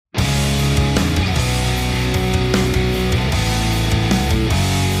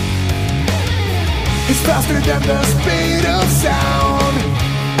It's faster than the speed of sound.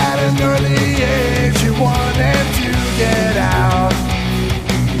 At an early age you wanted to get out,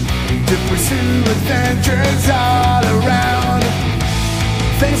 to pursue adventures all around.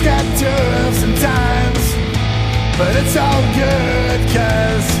 Things got tough sometimes, but it's all good,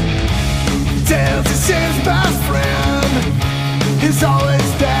 cause Tails is his best friend. He's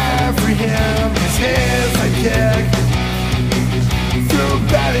always there for him, he's his sidekick. Through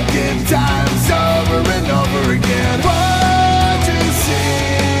bad and good times over and over again. What you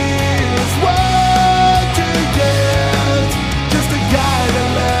see is what you get. Just a guy that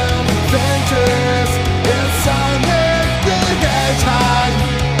loves adventures. It's Sonic the Hedgehog.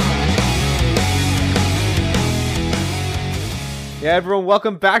 Yeah, everyone,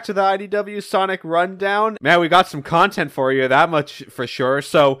 welcome back to the IDW Sonic Rundown. Man, we got some content for you, that much for sure.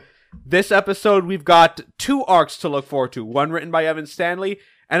 So, this episode, we've got two arcs to look forward to. One written by Evan Stanley,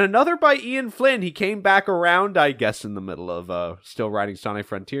 and another by Ian Flynn. He came back around, I guess, in the middle of still writing Sonic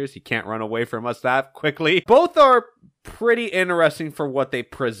Frontiers. He can't run away from us that quickly. Both are pretty interesting for what they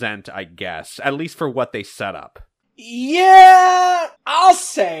present, I guess. At least for what they set up. Yeah, I'll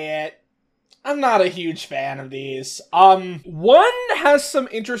say it. I'm not a huge fan of these. One has some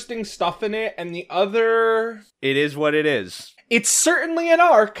interesting stuff in it, and the other... It is what it is. It's certainly an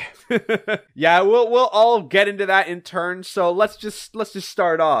arc. Yeah, we'll all get into that in turn. So let's just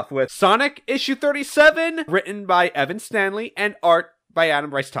start off with Sonic issue 37, written by Evan Stanley and art by Adam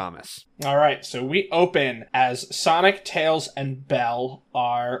Bryce Thomas. Alright, so we open as Sonic, Tails, and Belle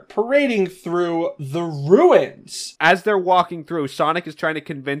are parading through the ruins. As they're walking through, Sonic is trying to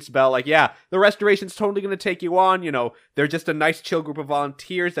convince Belle, like, yeah, the restoration's totally going to take you on, you know, they're just a nice chill group of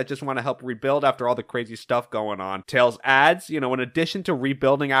volunteers that just want to help rebuild after all the crazy stuff going on. Tails adds, you know, in addition to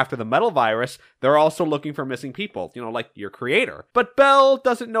rebuilding after the metal virus, they're also looking for missing people, you know, like your creator. But Belle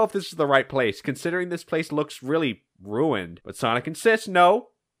doesn't know if this is the right place, considering this place looks really ruined. But Sonic insists, no,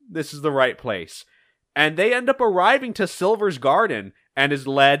 this is the right place. And they end up arriving to Silver's garden and is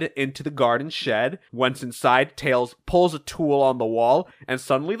led into the garden shed. Once inside, Tails pulls a tool on the wall and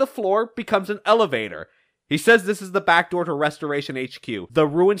suddenly the floor becomes an elevator. He says this is the back door to Restoration HQ. The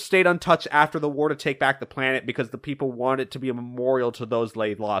ruins stayed untouched after the war to take back the planet because the people wanted it to be a memorial to those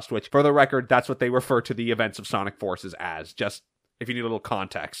laid lost, which, for the record, that's what they refer to the events of Sonic Forces as, just if you need a little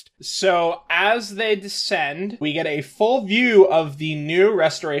context. So, as they descend, we get a full view of the new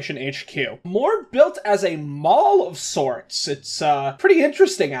Restoration HQ. More built as a mall of sorts. It's pretty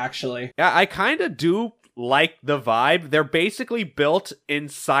interesting, actually. Yeah, I kind of do like the vibe. They're basically built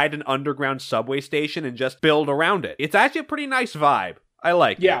inside an underground subway station and just build around it. It's actually a pretty nice vibe. I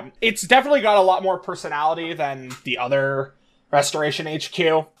like it. Yeah, it's definitely got a lot more personality than the other Restoration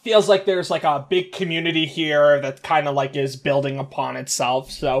HQ. Feels like there's like a big community here that kind of like is building upon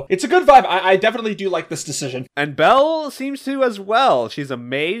itself. So it's a good vibe. I definitely do like this decision. And Belle seems to as well. She's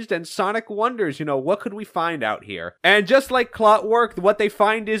amazed and Sonic wonders, you know, what could we find out here? And just like clockwork, what they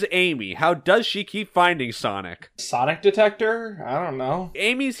find is Amy. How does she keep finding Sonic? Sonic detector? I don't know.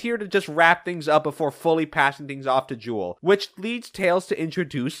 Amy's here to just wrap things up before fully passing things off to Jewel, which leads Tails to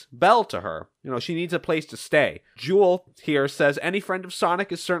introduce Belle to her. You know, she needs a place to stay. Jewel here says any friend of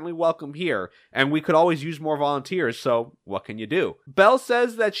Sonic is certainly welcome here, and we could always use more volunteers, so what can you do? Belle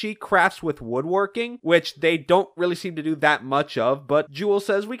says that she crafts with woodworking, which they don't really seem to do that much of, but Jewel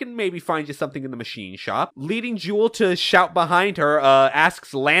says we can maybe find you something in the machine shop. Leading Jewel to shout behind her,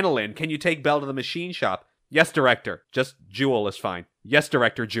 asks Lanolin, can you take Belle to the machine shop? Yes, Director. Just Jewel is fine. Yes,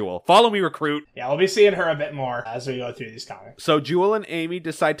 Director Jewel. Follow me, recruit. Yeah, we'll be seeing her a bit more as we go through these comics. So Jewel and Amy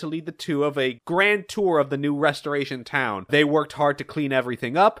decide to lead the two of a grand tour of the new Restoration town. They worked hard to clean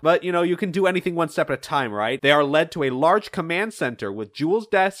everything up, but you know, you can do anything one step at a time, right? They are led to a large command center with Jewel's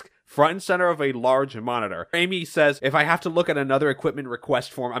desk front and center of a large monitor. Amy says, if I have to look at another equipment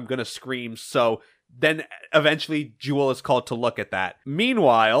request form, I'm gonna scream, so then eventually Jewel is called to look at that.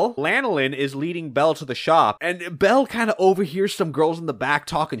 Meanwhile, Lanolin is leading Belle to the shop, and Belle kind of overhears some girls in the back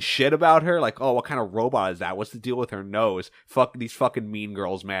talking shit about her, like, oh, what kind of robot is that? What's the deal with her nose? Fuck these fucking mean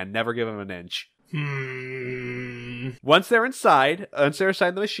girls, man. Never give them an inch. Once they're inside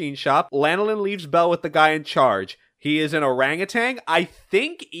the machine shop, Lanolin leaves Belle with the guy in charge. He is an orangutan. I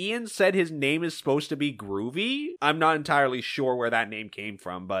think Ian said his name is supposed to be Groovy. I'm not entirely sure where that name came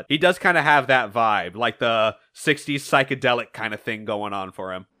from, but he does kind of have that vibe, like the 60s psychedelic kind of thing going on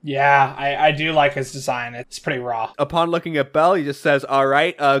for him. Yeah, I do like his design. It's pretty raw. Upon looking at Belle, he just says, all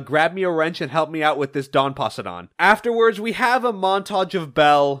right, grab me a wrench and help me out with this Don Poseidon. Afterwards, we have a montage of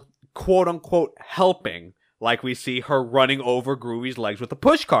Belle, quote-unquote, helping like we see her running over Groovy's legs with a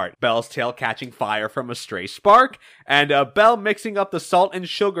pushcart, Belle's tail catching fire from a stray spark, and Belle mixing up the salt and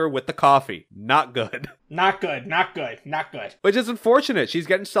sugar with the coffee. Not good. Not good, not good, not good. Which is unfortunate. She's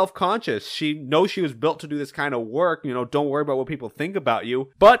getting self-conscious. She knows she was built to do this kind of work. Don't worry about what people think about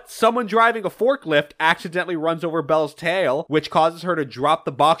you. But someone driving a forklift accidentally runs over Belle's tail, which causes her to drop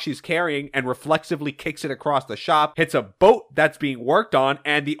the box she's carrying and reflexively kicks it across the shop, hits a boat that's being worked on,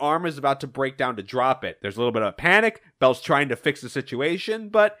 and the arm is about to break down to drop it. There's a little bit of a panic. Belle's trying to fix the situation,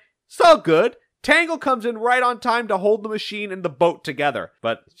 but it's all good. Tangle comes in right on time to hold the machine and the boat together,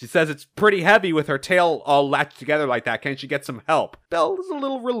 but she says it's pretty heavy with her tail all latched together like that. Can she get some help? Belle is a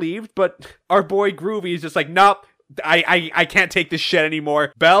little relieved, but our boy Groovy is just like, nope, I can't take this shit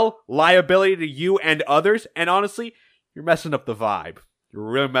anymore. Belle, liability to you and others, and honestly, you're messing up the vibe. You're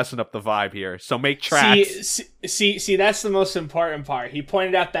really messing up the vibe here, so make tracks. See, that's the most important part. He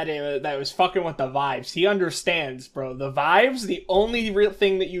pointed out that it was fucking with the vibes. He understands, bro. The vibes, the only real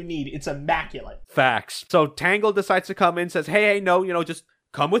thing that you need. It's immaculate. Facts. So Tangle decides to come in, says, hey, no, just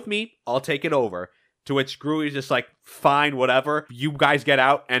come with me. I'll take it over. To which Groovy's just like, fine, whatever. You guys get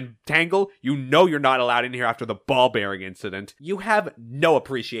out. And Tangle, you're not allowed in here after the ball bearing incident. You have no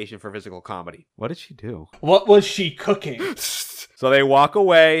appreciation for physical comedy. What did she do? What was she cooking? So they walk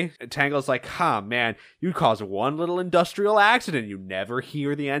away, and Tangle's like, man, you cause one little industrial accident, you never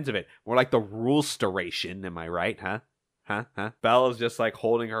hear the ends of it. More like the rule storation, am I right, huh? Bella's just like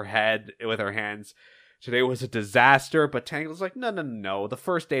holding her head with her hands. Today was a disaster, but Tangle's like, no, the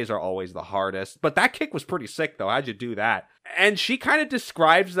first days are always the hardest. But that kick was pretty sick, though. How'd you do that? And she kind of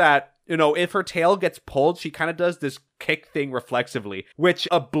describes that, if her tail gets pulled, she kind of does this kick thing reflexively, which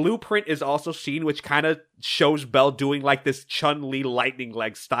a blueprint is also seen, which kind of shows Belle doing like this Chun-Li lightning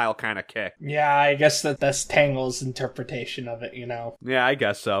leg style kind of kick. Yeah, I guess that's Tangle's interpretation of it, Yeah, I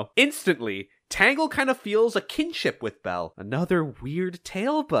guess so. Instantly, Tangle kind of feels a kinship with Belle. Another weird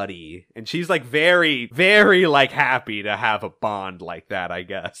tail buddy. And she's like very, very like happy to have a bond like that, I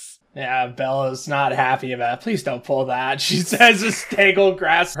guess. Yeah, Bella's not happy about it. Please don't pull that. She says as Tangle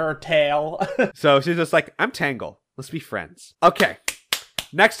grasps her tail. So she's just like, I'm Tangle. Let's be friends. Okay.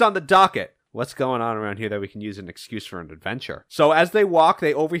 Next on the docket. What's going on around here that we can use an excuse for an adventure? So as they walk,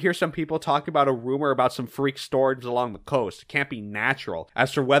 they overhear some people talking about a rumor about some freak storage along the coast. It can't be natural.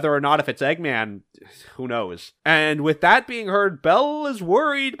 As for whether or not if it's Eggman, who knows? And with that being heard, Belle is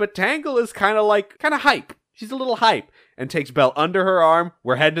worried, but Tangle is kind of hype. She's a little hype and takes Belle under her arm.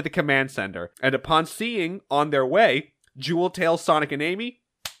 We're heading to the command center. And upon seeing on their way, Jewel, Tails, Sonic, and Amy,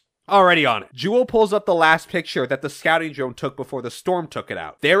 already on it. Jewel pulls up the last picture that the scouting drone took before the storm took it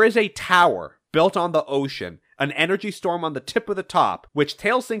out. There is a tower built on the ocean, an energy storm on the tip of the top, which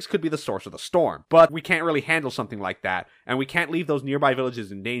Tails thinks could be the source of the storm. But we can't really handle something like that, and we can't leave those nearby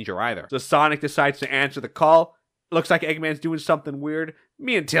villages in danger either. So Sonic decides to answer the call. Looks like Eggman's doing something weird.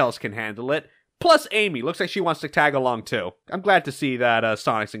 Me and Tails can handle it. Plus Amy, looks like she wants to tag along too. I'm glad to see that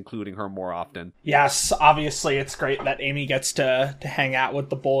Sonic's including her more often. Yes, obviously it's great that Amy gets to hang out with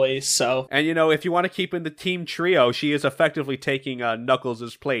the boys, so... And if you want to keep in the team trio, she is effectively taking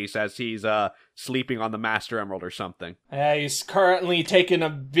Knuckles' place as he's sleeping on the Master Emerald or something. Yeah, he's currently taking a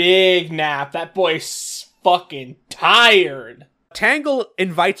big nap. That boy's fucking tired. Tangle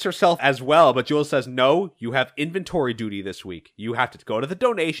invites herself as well, but Jewel says, no, you have inventory duty this week. You have to go to the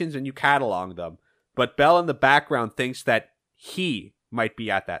donations and you catalog them. But Belle in the background thinks that he might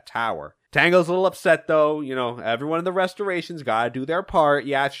be at that tower. Tangle's a little upset though. Everyone in the restoration's gotta do their part.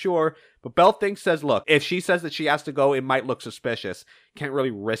 Yeah, sure. But Belle says, look, if she says that she has to go, it might look suspicious. Can't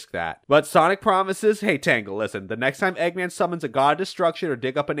really risk that. But Sonic promises, hey Tangle, listen, the next time Eggman summons a god of destruction or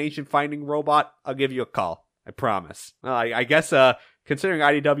dig up an ancient finding robot, I'll give you a call. I promise. Well, I guess, considering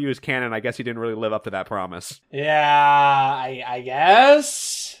IDW is canon, I guess he didn't really live up to that promise. Yeah, I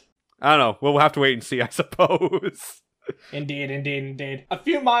guess? I don't know. We'll have to wait and see, I suppose. Indeed. A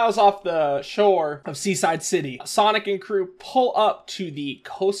few miles off the shore of Seaside City, Sonic and crew pull up to the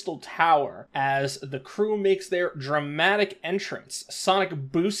coastal tower as the crew makes their dramatic entrance.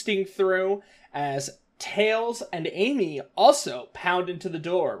 Sonic boosting through as Tails and Amy also pound into the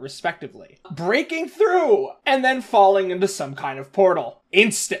door, respectively, breaking through and then falling into some kind of portal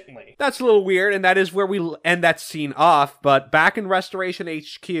instantly. That's a little weird, and that is where we end that scene off. But back in Restoration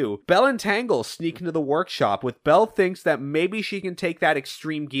HQ, Belle and Tangle sneak into the workshop, with Belle thinks that maybe she can take that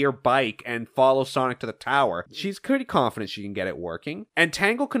Extreme Gear bike and follow Sonic to the tower. She's pretty confident she can get it working. And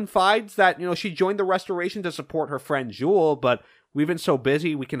Tangle confides that, she joined the Restoration to support her friend Jewel, but we've been so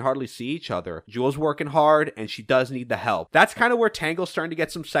busy, we can hardly see each other. Jewel's working hard, and she does need the help. That's kind of where Tangle's starting to get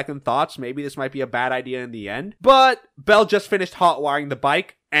some second thoughts. Maybe this might be a bad idea in the end. But Belle just finished hot wiring the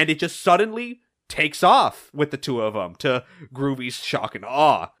bike, and it just suddenly takes off with the two of them to Groovy's shock and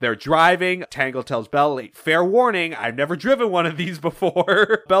awe. They're driving. Tangle tells Belle, fair warning, I've never driven one of these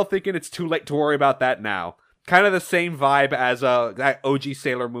before. Belle thinking it's too late to worry about that now. Kind of the same vibe as that OG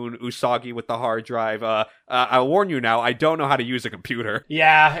Sailor Moon Usagi with the hard drive. I'll warn you now, I don't know how to use a computer.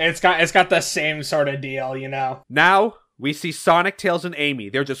 Yeah, it's got the same sort of deal, you know. Now, we see Sonic, Tails, and Amy.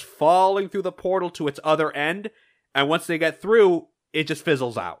 They're just falling through the portal to its other end, and once they get through, it just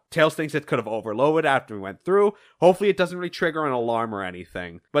fizzles out. Tails thinks it could have overloaded after we went through. Hopefully it doesn't really trigger an alarm or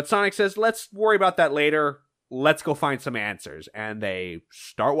anything. But Sonic says, let's worry about that later. Let's go find some answers. And they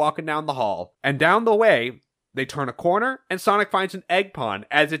start walking down the hall. And down the way, they turn a corner, and Sonic finds an egg pond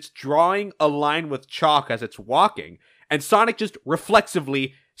as it's drawing a line with chalk as it's walking. And Sonic just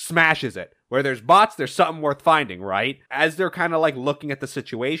reflexively smashes it. Where there's bots, there's something worth finding, right? As they're kind of looking at the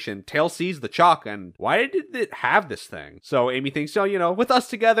situation, Tails sees the chalk, and why did it have this thing? So Amy thinks, with us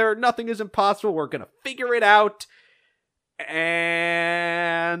together, nothing is impossible. We're gonna figure it out.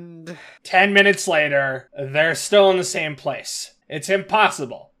 And 10 minutes later, they're still in the same place. It's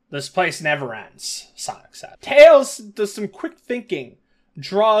impossible. This place never ends, Sonic said. Tails does some quick thinking,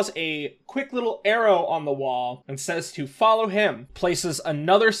 draws a quick little arrow on the wall, and says to follow him, places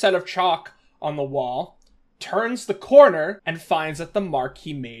another set of chalk on the wall, turns the corner, and finds that the mark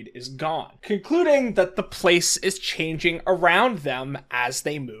he made is gone, concluding that the place is changing around them as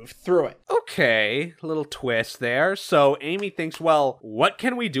they move through it. Okay, little twist there. So Amy thinks, well, what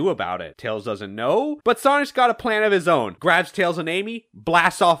can we do about it? Tails doesn't know, but Sonic's got a plan of his own. Grabs Tails and Amy,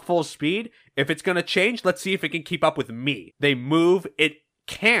 blasts off full speed. If it's gonna change, let's see if it can keep up with me. They move, it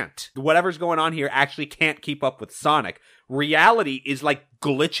can't. Whatever's going on here actually can't keep up with Sonic. Reality is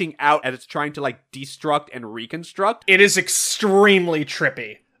glitching out as it's trying to destruct and reconstruct. It is extremely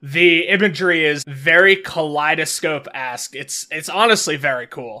trippy. The imagery is very kaleidoscope-esque. It's honestly very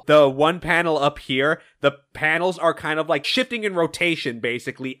cool. The one panel up here, the panels are kind of shifting in rotation,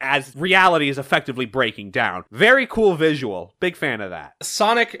 basically, as reality is effectively breaking down. Very cool visual. Big fan of that.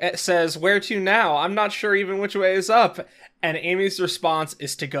 Sonic says, where to now? I'm not sure even which way is up. And Amy's response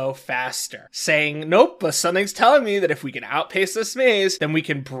is to go faster, saying, nope, but something's telling me that if we can outpace this maze, then we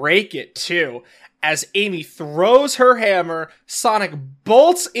can break it too. As Amy throws her hammer, Sonic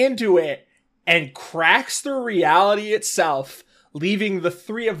bolts into it and cracks through reality itself, leaving the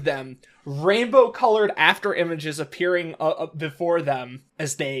three of them rainbow-colored after images appearing before them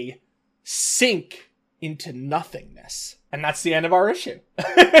as they sink into nothingness. And that's the end of our issue.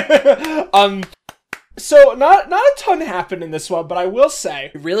 So, not a ton happened in this one, but I will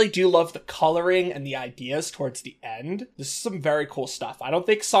say, I really do love the coloring and the ideas towards the end. This is some very cool stuff. I don't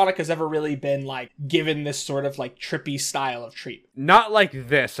think Sonic has ever really been, given this sort of, trippy style of treatment. Not like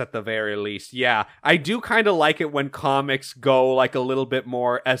this, at the very least, yeah. I do kind of like it when comics go, a little bit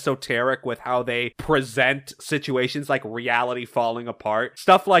more esoteric with how they present situations like reality falling apart.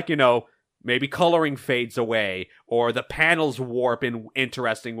 Stuff like, maybe coloring fades away, or the panels warp in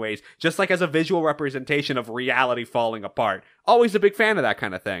interesting ways, just as a visual representation of reality falling apart. Always a big fan of that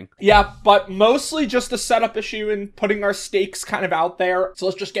kind of thing. Yeah, but mostly just a setup issue and putting our stakes kind of out there. So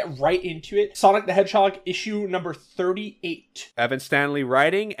let's just get right into it. Sonic the Hedgehog, issue number 38. Evan Stanley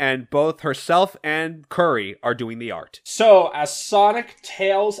writing, and both herself and Curry are doing the art. So, as Sonic,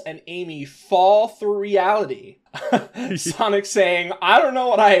 Tails, and Amy fall through reality, Sonic saying, I don't know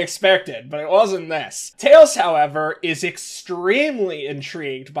what I expected, but it wasn't this. Tails, however, is extremely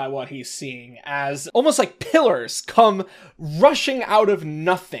intrigued by what he's seeing, as almost pillars come rushing out of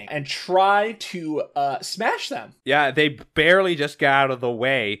nothing and try to smash them. Yeah, they barely just get out of the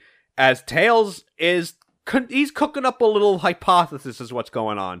way, as Tails is he's cooking up a little hypothesis is what's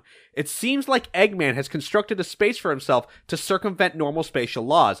going on. It seems like Eggman has constructed a space for himself to circumvent normal spatial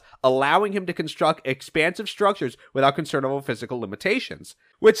laws, allowing him to construct expansive structures without concern over physical limitations.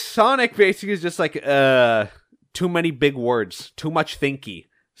 Which Sonic basically is just too many big words, too much thinky.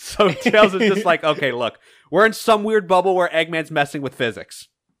 So Tails is just okay, look, we're in some weird bubble where Eggman's messing with physics.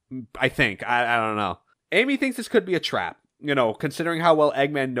 I think. I don't know. Amy thinks this could be a trap. Considering how well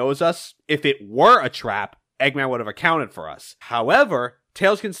Eggman knows us, if it were a trap, Eggman would have accounted for us. However,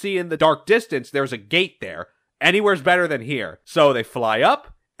 Tails can see in the dark distance there's a gate there. Anywhere's better than here. So they fly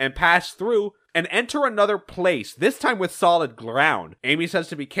up and pass through and enter another place, this time with solid ground. Amy says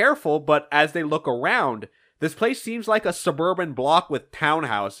to be careful, but as they look around, this place seems like a suburban block with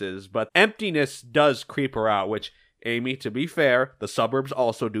townhouses, but emptiness does creep her out, which, Amy, to be fair, the suburbs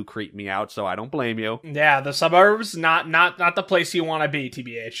also do creep me out, so I don't blame you. Yeah, the suburbs, not the place you want to be,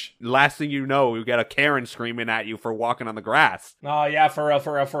 TBH. Last thing you know, you get a Karen screaming at you for walking on the grass. Oh yeah, for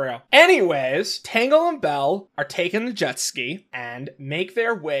real. Anyways, Tangle and Belle are taking the jet ski and make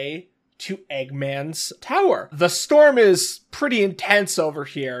their way to Eggman's tower. The storm is pretty intense over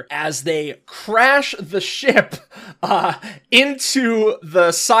here as they crash the ship into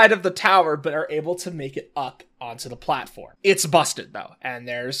the side of the tower, but are able to make it up onto the platform. It's busted though, and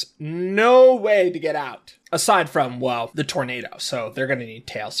there's no way to get out aside from, well, the tornado. So they're going to need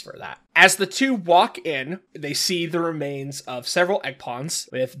Tails for that. As the two walk in, they see the remains of several egg pawns,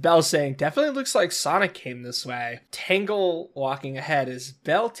 with Belle saying, definitely looks like Sonic came this way. Tangle walking ahead as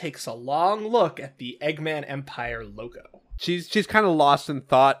Belle takes a long look at the Eggman Empire logo. She's kind of lost in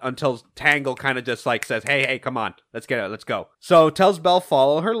thought until Tangle kind of just like says, hey, come on, let's get it, let's go. So tells Belle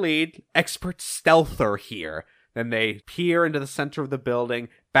follow her lead. Expert stealther here. Then they peer into the center of the building.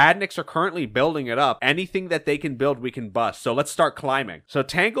 Badniks are currently building it up. Anything that they can build, we can bust. So let's start climbing. So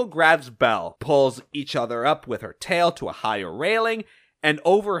Tangle grabs Belle, pulls each other up with her tail to a higher railing, and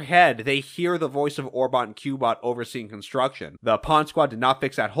overhead, they hear the voice of Orbot and Cubot overseeing construction. The Pawn Squad did not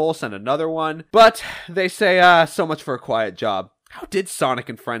fix that hole, send another one. But they say, so much for a quiet job. How did Sonic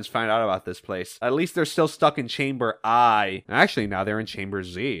and friends find out about this place? At least they're still stuck in Chamber I. Actually, now they're in Chamber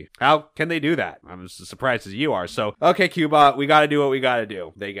Z. How can they do that? I'm as surprised as you are. So, okay, Cubot, we gotta do what we gotta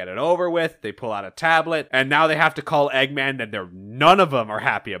do. They get it over with, they pull out a tablet, and now they have to call Eggman, and none of them are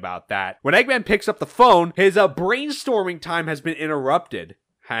happy about that. When Eggman picks up the phone, his brainstorming time has been interrupted.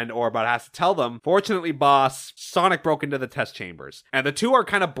 And Orbot has to tell them, fortunately, boss, Sonic broke into the test chambers. And the two are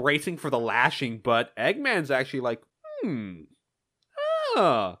kind of bracing for the lashing, but Eggman's actually like,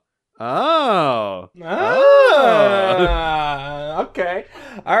 Okay.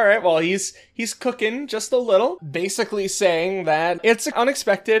 All right. Well, he's cooking just a little, basically saying that it's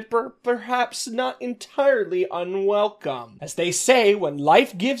unexpected, but perhaps not entirely unwelcome. As they say, when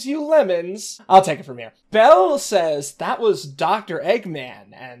life gives you lemons, I'll take it from here. Belle says that was Dr.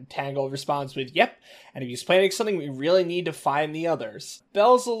 Eggman, and Tangle responds with, yep, and if he's planning something, we really need to find the others.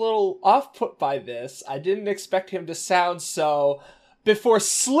 Belle's a little off-put by this. I didn't expect him to sound so... before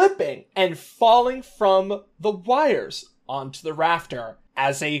slipping and falling from the wires onto the rafter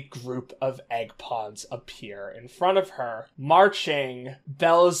as a group of egg pawns appear in front of her, marching.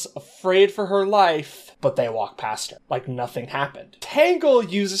 Belle's afraid for her life, but they walk past her like nothing happened. Tangle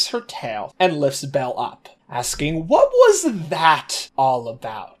uses her tail and lifts Belle up, asking, what was that all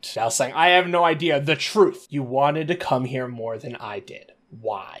about? Belle saying, I have no idea. The truth. You wanted to come here more than I did.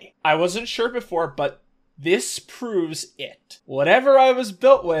 Why? I wasn't sure before, but this proves it. Whatever I was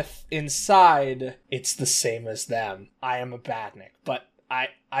built with inside, it's the same as them. I am a badnik, but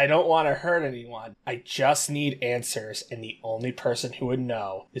I don't want to hurt anyone. I just need answers, and the only person who would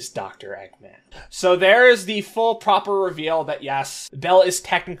know is Dr. Eggman. So there is the full proper reveal that yes, Belle is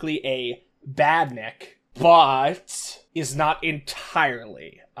technically a badnik, but is not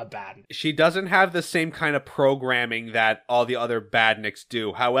entirely a badnik. She doesn't have the same kind of programming that all the other badniks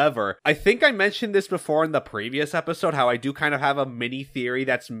do. However, I think I mentioned this before in the previous episode, how I do kind of have a mini theory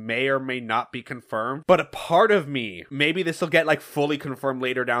that's may or may not be confirmed. But a part of me, maybe this will get like fully confirmed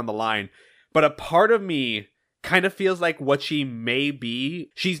later down the line, but a part of me kind of feels like what she may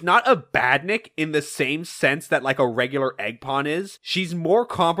be. She's not a badnik in the same sense that like a regular egg pawn is. She's more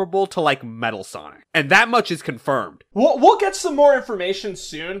comparable to like Metal Sonic. And that much is confirmed. We'll get some more information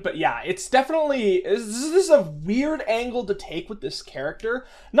soon, but yeah, it's definitely, this is a weird angle to take with this character.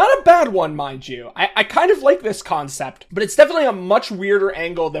 Not a bad one, mind you. I kind of like this concept, but it's definitely a much weirder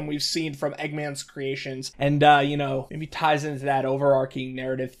angle than we've seen from Eggman's creations. And, maybe ties into that overarching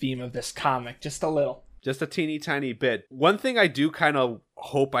narrative theme of this comic just a little. Just a teeny tiny bit. One thing I do kind of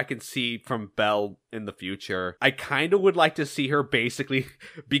hope I can see from Belle in the future, I kind of would like to see her basically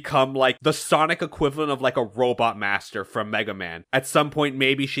become like the Sonic equivalent of like a robot master from Mega Man. At some point,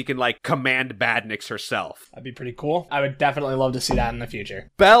 maybe she can like command badniks herself. That'd be pretty cool. I would definitely love to see that in the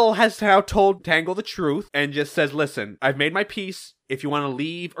future. Belle has now told Tangle the truth and just says, listen, I've made my peace. If you want to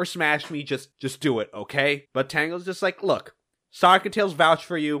leave or smash me, just do it, okay? But Tangle's just like, look, Sonic and Tails vouch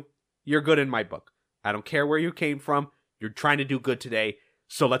for you. You're good in my book. I don't care where you came from. You're trying to do good today,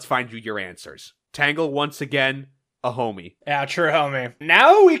 so let's find you your answers. Tangle, once again, a homie. Yeah, true homie.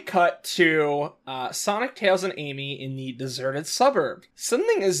 Now we cut to Sonic, Tails, and Amy in the deserted suburb.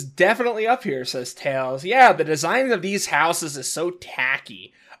 Something is definitely up here, says Tails. Yeah, the design of these houses is so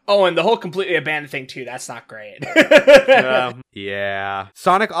tacky. Oh, and the whole completely abandoned thing too. That's not great. Yeah.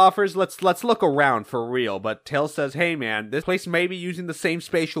 Sonic offers, let's look around for real, but Tails says, hey man, this place may be using the same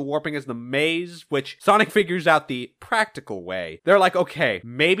spatial warping as the maze, which Sonic figures out the practical way. They're like, okay,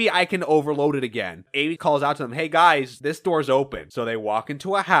 maybe I can overload it again. Amy calls out to them, hey guys, this door's open. So they walk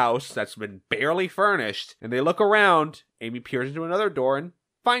into a house that's been barely furnished, and they look around. Amy peers into another door and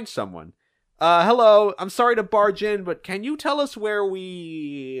finds someone. Hello, I'm sorry to barge in, but can you tell us where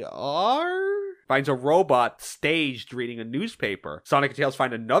we are? Finds a robot staged reading a newspaper. Sonic and Tails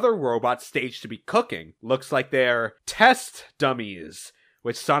find another robot staged to be cooking. Looks like they're test dummies,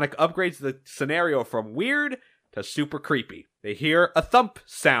 which Sonic upgrades the scenario from weird to super creepy. They hear a thump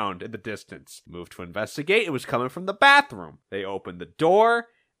sound in the distance. Move to investigate. It was coming from the bathroom. They open the door,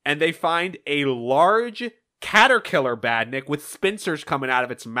 and they find a large caterpillar badnik with spincers coming out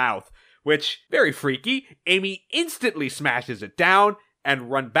of its mouth, which, very freaky. Amy instantly smashes it down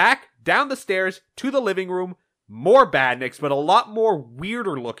and run back down the stairs to the living room. More badniks, but a lot more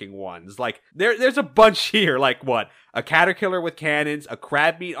weirder looking ones. Like, there's a bunch here. Like, what? A caterpillar with cannons, a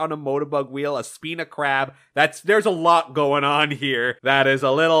crab meat on a motorbug wheel, a spina crab. There's a lot going on here that is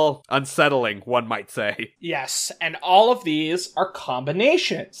a little unsettling, one might say. Yes, and all of these are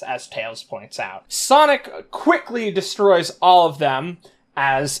combinations, as Tails points out. Sonic quickly destroys all of them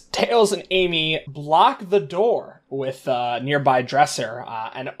as Tails and Amy block the door with a nearby dresser,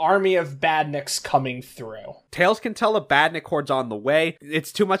 an army of badniks coming through. Tails can tell a badnik horde's on the way.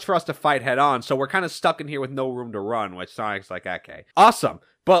 It's too much for us to fight head on, so we're kind of stuck in here with no room to run, which Sonic's like, okay. Awesome.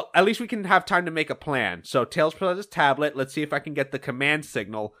 But at least we can have time to make a plan. So Tails pulls out his tablet. Let's see if I can get the command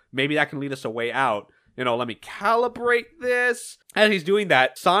signal. Maybe that can lead us a way out. Let me calibrate this. As he's doing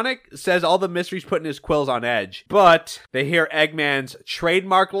that, Sonic says all the mystery's putting his quills on edge. But they hear Eggman's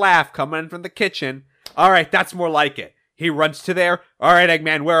trademark laugh coming in from the kitchen. All right, that's more like it. He runs to there. All right,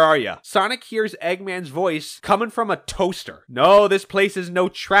 Eggman, where are you? Sonic hears Eggman's voice coming from a toaster. No, this place is no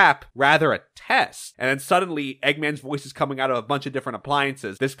trap, rather a test. And then suddenly, Eggman's voice is coming out of a bunch of different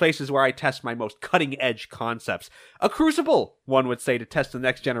appliances. This place is where I test my most cutting-edge concepts. A crucible, one would say, to test the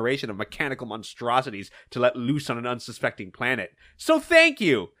next generation of mechanical monstrosities to let loose on an unsuspecting planet. So thank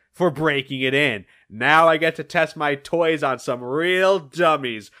you for breaking it in. Now I get to test my toys on some real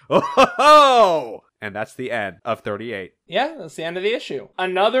dummies. Oh ho ho! And that's the end of 38. Yeah, that's the end of the issue.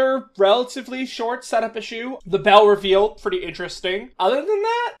 Another relatively short setup issue. The bell reveal, pretty interesting. Other than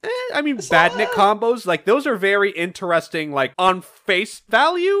that, badnik combos, like, those are very interesting, like, on face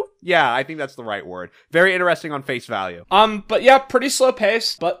value? Yeah, I think that's the right word. Very interesting on face value. But yeah, pretty slow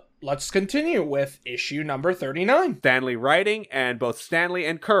pace, but let's continue with issue number 39. Stanley writing, and both Stanley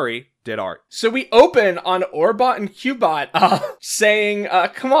and Curry did art. So we open on Orbot and Cubot saying,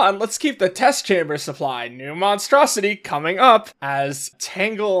 come on, let's keep the test chamber supply. New monstrosity coming up, as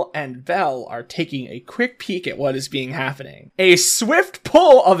Tangle and Bell are taking a quick peek at what is happening. A swift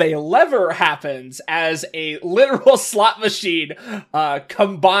pull of a lever happens as a literal slot machine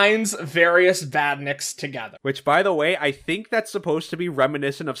combines various badniks together. Which, by the way, I think that's supposed to be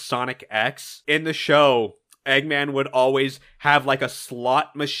reminiscent of Sonic X. In the show, Eggman would always have like a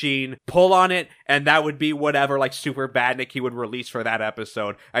slot machine, pull on it, and that would be whatever like super badnik he would release for that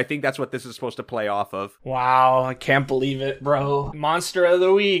episode. I think that's what this is supposed to play off of. Wow, I can't believe it, bro. Monster of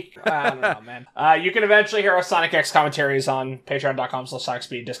the week. I don't know, man. You can eventually hear our Sonic X commentaries on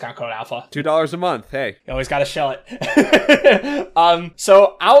patreon.com/SonicSpeed, discount code alpha. $2 a month, hey. You always gotta shell it.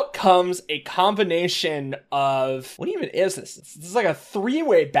 So out comes a combination of, what even is this? This is like a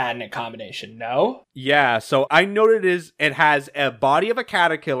 3-way badnik combination, no? Yeah, so I noted it has a body of a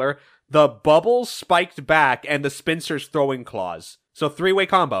caterpillar, the bubbles spiked back, and the Spincer's throwing claws. So 3-way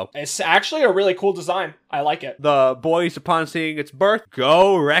combo. It's actually a really cool design. I like it. The boys, upon seeing its birth,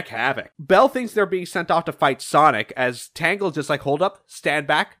 go wreak havoc. Belle thinks they're being sent off to fight Sonic, as Tangle's just like, hold up, stand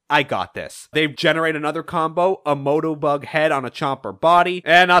back, I got this. They generate another combo, a Motobug head on a Chomper body,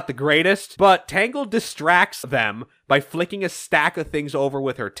 and not the greatest, but Tangle distracts them by flicking a stack of things over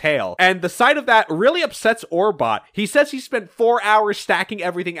with her tail. And the sight of that really upsets Orbot. He says he spent 4 hours stacking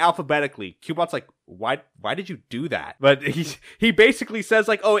everything alphabetically. Cubot's like, why did you do that? But he basically says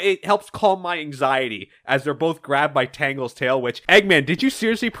like, oh, it helps calm my anxiety, as they're both grabbed by Tangle's tail, which, Eggman, did you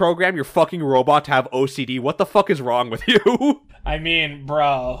seriously program your fucking robot to have OCD? What the fuck is wrong with you? I mean,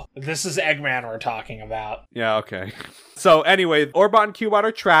 bro, this is Eggman we're talking about. Yeah, okay. So anyway, Orbot and Cubot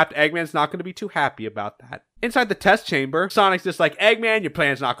are trapped. Eggman's not going to be too happy about that. Inside the test chamber, Sonic's just like, Eggman, your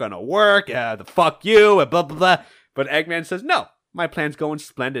plan's not going to work. The fuck you, and blah, blah, blah. But Eggman says, no, my plan's going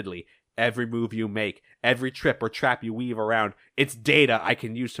splendidly. Every move you make, every trip or trap you weave around, it's data I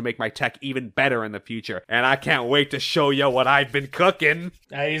can use to make my tech even better in the future. And I can't wait to show you what I've been cooking.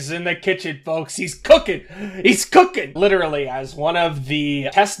 He's in the kitchen, folks. He's cooking. He's cooking. Literally, as one of the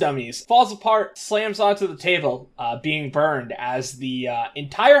test dummies falls apart, slams onto the table, being burned as the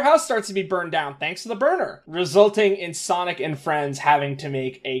entire house starts to be burned down thanks to the burner, resulting in Sonic and friends having to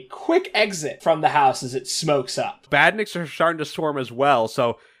make a quick exit from the house as it smokes up. Badniks are starting to swarm as well,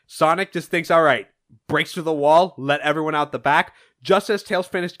 so Sonic just thinks, all right, breaks through the wall, let everyone out the back, just as Tails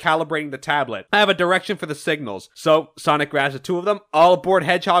finished calibrating the tablet. I have a direction for the signals. So Sonic grabs the two of them. All aboard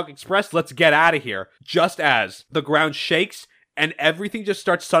Hedgehog Express, let's get out of here. Just as the ground shakes, and everything just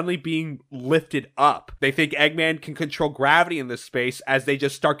starts suddenly being lifted up. They think Eggman can control gravity in this space as they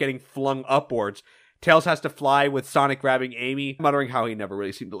just start getting flung upwards. Tails has to fly with Sonic grabbing Amy, muttering how he never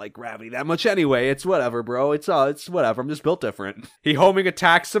really seemed to like gravity that much anyway. It's whatever, bro. It's whatever. I'm just built different. He homing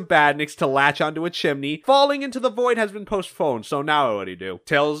attacks some badniks to latch onto a chimney. Falling into the void has been postponed, so now what do you do?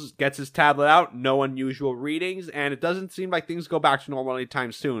 Tails gets his tablet out, no unusual readings, and it doesn't seem like things go back to normal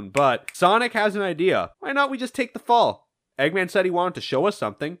anytime soon. But Sonic has an idea. Why not we just take the fall? Eggman said he wanted to show us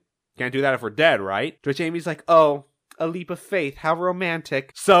something. Can't do that if we're dead, right? To which Amy's like, oh, a leap of faith. How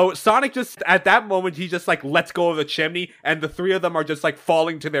romantic. So Sonic just, at that moment, he just like lets go of the chimney and the three of them are just like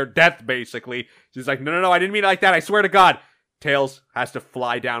falling to their death, basically. She's like, no, I didn't mean it like that. I swear to God. Tails has to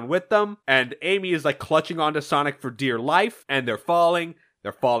fly down with them and Amy is like clutching onto Sonic for dear life and they're falling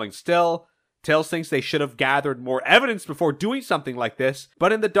still. Tails thinks they should have gathered more evidence before doing something like this,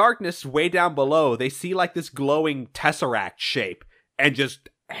 but in the darkness way down below, they see like this glowing tesseract shape and just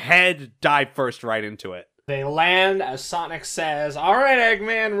head dive first right into it. They land as Sonic says, all right,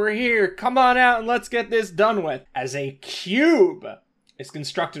 Eggman, we're here. Come on out and let's get this done with. As a cube is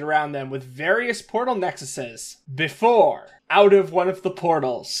constructed around them with various portal nexuses. Before, out of one of the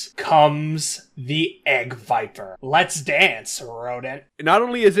portals, comes the Egg Viper. Let's dance, rodent. Not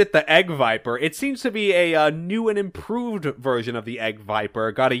only is it the Egg Viper, it seems to be a new and improved version of the Egg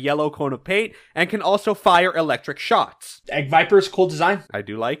Viper. Got a yellow cone of paint and can also fire electric shots. Egg Viper's cool design. I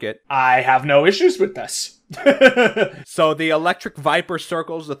do like it. I have no issues with this. So the electric Viper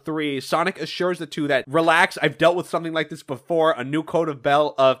circles the three. Sonic assures the two that, relax, I've dealt with something like this before. A new coat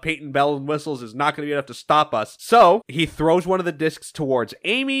of paint and bell and whistles is not going to be enough to stop us. So he throws one of the discs towards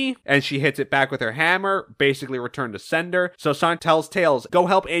Amy and she hits it back with her hammer, basically return to sender. So Sonic tells Tails, go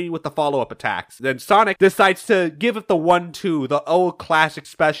help Amy with the follow-up attacks. Then Sonic decides to give it the 1-2, the old classic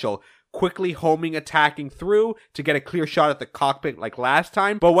special, quickly homing attacking through to get a clear shot at the cockpit like last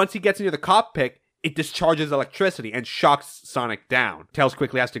time. But once he gets into the cockpit, it discharges electricity and shocks Sonic down. Tails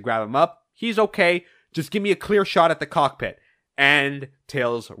quickly has to grab him up. He's okay. Just give me a clear shot at the cockpit. And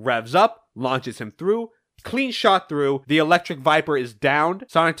Tails revs up, launches him through. Clean shot through. The electric Viper is downed.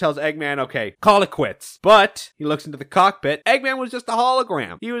 Sonic tells Eggman, okay, call it quits. But he looks into the cockpit. Eggman was just a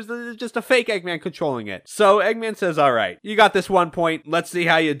hologram. He was just a fake Eggman controlling it. So Eggman says, all right, you got this 1 point. Let's see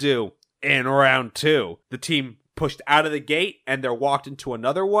how you do. In round 2, the team pushed out of the gate and they're walked into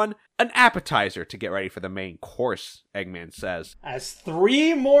another one. An appetizer to get ready for the main course, Eggman says. As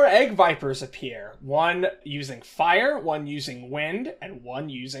 3 more Egg Vipers appear. 1 using fire, 1 using wind, and 1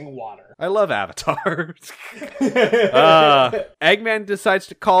 using water. I love avatars. Eggman decides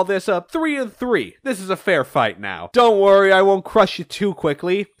to call this a 3-3. This is a fair fight now. Don't worry, I won't crush you too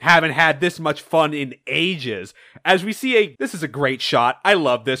quickly. Haven't had this much fun in ages. As we see this is a great shot. I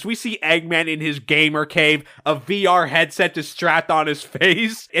love this. We see Eggman in his gamer cave, a VR headset just strapped on his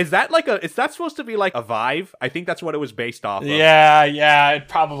face. Is that supposed to be like a Vive? I think that's what it was based off of. Yeah, it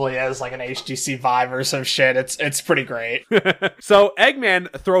probably is like an HTC Vive or some shit. It's pretty great. So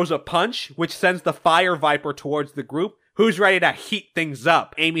Eggman throws a punch, which sends the Fire Viper towards the group, who's ready to heat things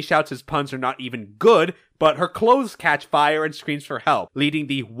up. Amy shouts his puns are not even good, but her clothes catch fire and screams for help, leading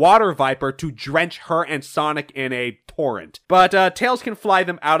the Water Viper to drench her and Sonic in a torrent. But Tails can fly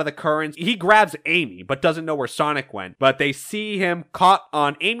them out of the currents. He grabs Amy, but doesn't know where Sonic went. But they see him caught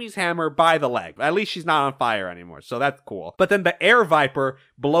on Amy's hammer by the leg. At least she's not on fire anymore, so that's cool. But then the Air Viper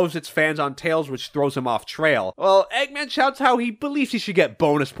blows its fans on Tails, which throws him off trail. Well, Eggman shouts how he believes he should get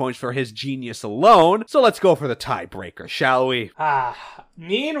bonus points for his genius alone. So let's go for the tiebreaker, shall we?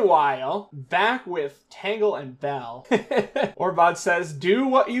 Meanwhile, back with Tangle and Bell, Orbot says, do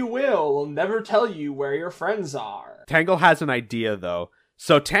what you will. We'll never tell you where your friends are. Tangle has an idea, though.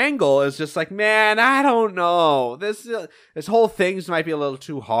 So Tangle is just like, man, I don't know. This whole thing might be a little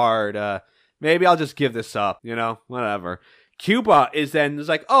too hard. Maybe I'll just give this up, whatever. Cuba is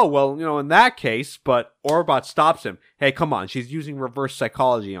like, oh, well, in that case, but Orbot stops him. Hey, come on, she's using reverse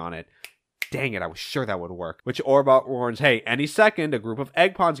psychology on it. Dang it, I was sure that would work. Which Orbot warns, hey, any second, a group of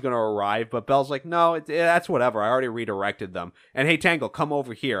Eggpon's gonna arrive, but Belle's like, no, that's whatever, I already redirected them. And hey, Tangle, come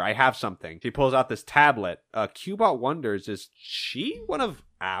over here, I have something. She pulls out this tablet. Cubot wonders, is she one of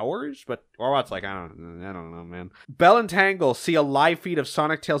ours? But Orbot's like, I don't know, man. Belle and Tangle see a live feed of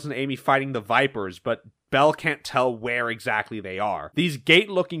Sonic, Tails, and Amy fighting the Vipers, but Belle can't tell where exactly they are. These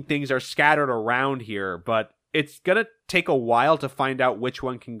gate-looking things are scattered around here, but it's gonna take a while to find out which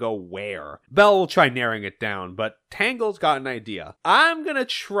one can go where. Belle will try narrowing it down, but Tangle's got an idea. I'm gonna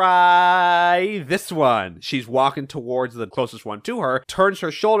try this one. She's walking towards the closest one to her, turns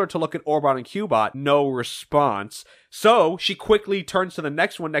her shoulder to look at Orbot and Cubot. No response. So she quickly turns to the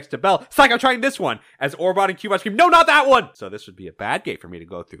next one next to Belle. It's like, I'm trying this one. As Orbot and Cubot scream, no, not that one! So this would be a bad gate for me to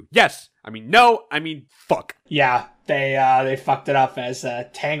go through. Yes. No. Fuck. Yeah, they fucked it up as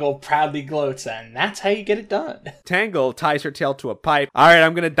Tangle proudly gloats, and that's how you get it done. Tangle ties her tail to a pipe. All right,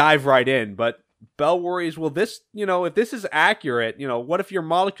 I'm gonna dive right in, but Belle worries, will this, if this is accurate, what if your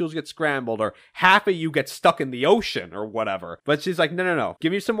molecules get scrambled or half of you get stuck in the ocean or whatever? But she's like, no.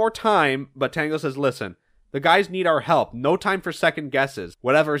 Give me some more time. But Tangle says, listen, the guys need our help. No time for second guesses.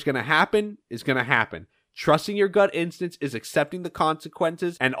 Whatever is going to happen is going to happen. Trusting your gut instincts is accepting the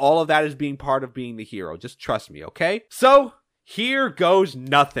consequences, and all of that is being part of being the hero. Just trust me, okay? So, here goes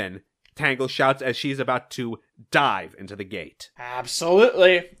nothing, Tangle shouts as she's about to dive into the gate.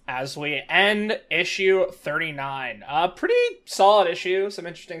 Absolutely. As we end issue 39. Pretty solid issue. Some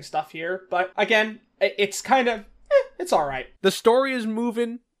interesting stuff here. But again, it's kind of, it's alright. The story is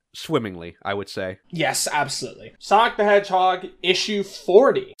moving swimmingly, I would say. Yes, absolutely. Sonic the Hedgehog, issue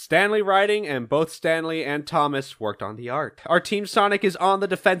 40. Stanley writing, and both Stanley and Thomas worked on the art. Our Team Sonic is on the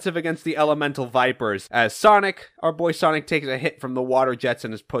defensive against the Elemental Vipers, as Sonic, our boy Sonic, takes a hit from the water jets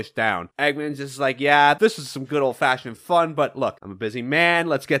and is pushed down. Eggman's just like, yeah, this is some good old-fashioned fun, but look, I'm a busy man,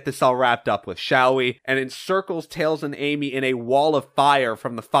 let's get this all wrapped up with, shall we? And encircles Tails and Amy in a wall of fire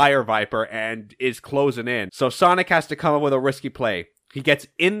from the Fire Viper and is closing in. So Sonic has to come up with a risky play. He gets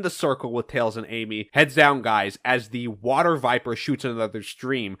in the circle with Tails and Amy, heads down, guys, as the Water Viper shoots another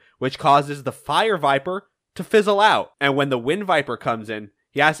stream, which causes the Fire Viper to fizzle out. And when the Wind Viper comes in,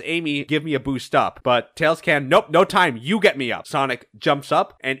 he asks Amy, give me a boost up. But Tails can, nope, no time, you get me up. Sonic jumps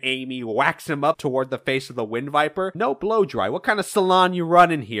up, and Amy whacks him up toward the face of the Wind Viper. No blow dry. What kind of salon you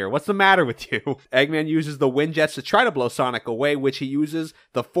running here? What's the matter with you? Eggman uses the Wind Jets to try to blow Sonic away, which he uses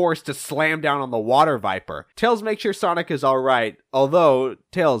the Force to slam down on the Water Viper. Tails makes sure Sonic is alright. Although,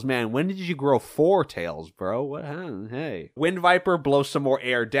 Tails, man, when did you grow 4 tails, bro? What? Hey. Wind Viper blows some more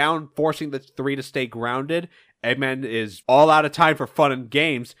air down, forcing the 3 to stay grounded. Eggman is all out of time for fun and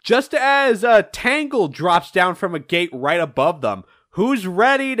games, just as Tangle drops down from a gate right above them. Who's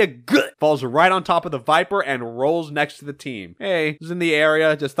ready to gut? Falls right on top of the Viper and rolls next to the team. Hey, was in the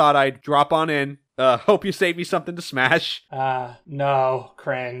area, just thought I'd drop on in. Hope you saved me something to smash. No,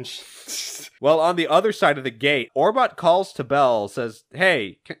 cringe. Well, on the other side of the gate, Orbot calls to Belle, says,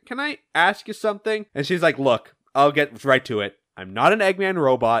 hey, can I ask you something? And she's like, look, I'll get right to it. I'm not an Eggman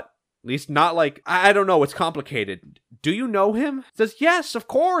robot. At least not like, I don't know, it's complicated. Do you know him? Says, yes, of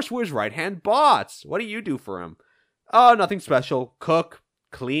course, we're his right-hand boss. What do you do for him? Oh, nothing special. Cook,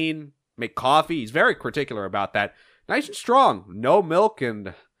 clean, make coffee. He's very particular about that. Nice and strong. No milk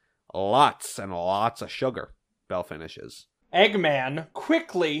and lots of sugar. Belle finishes. Eggman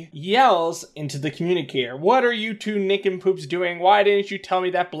quickly yells into the communicator. What are you two nincompoops doing? Why didn't you tell me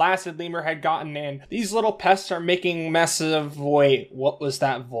that blasted lemur had gotten in? These little pests are making mess of... Wait, what was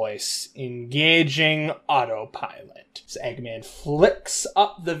that voice? Engaging autopilot. So Eggman flicks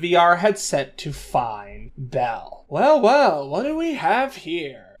up the VR headset to find Belle. Well, what do we have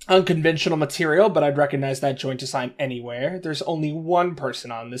here? Unconventional material, but I'd recognize that joint design anywhere. There's only one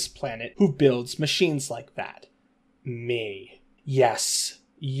person on this planet who builds machines like that. Me. Yes,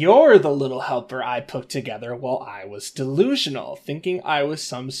 you're the little helper I put together while I was delusional, thinking I was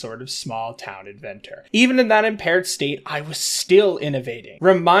some sort of small town inventor. Even in that impaired state, I was still innovating.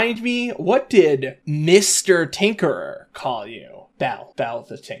 Remind me, what did Mr. Tinkerer call you? Belle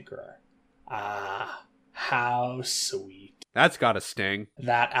the Tinkerer. Ah, how sweet. That's gotta sting.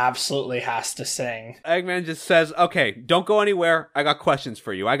 That absolutely has to sing. Eggman just says, okay, don't go anywhere. I got questions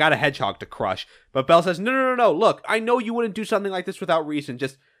for you. I got a hedgehog to crush. But Belle says, no. Look, I know you wouldn't do something like this without reason.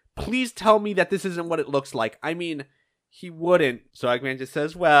 Just please tell me that this isn't what it looks like. I mean, he wouldn't. So Eggman just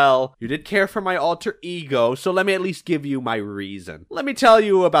says, well, you did care for my alter ego, so let me at least give you my reason. Let me tell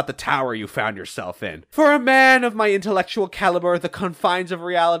you about the tower you found yourself in. For a man of my intellectual caliber, the confines of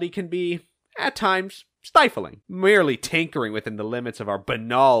reality can be, at times, stifling. Merely tinkering within the limits of our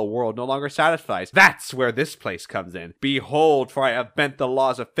banal world no longer satisfies. That's where this place comes in. Behold, for I have bent the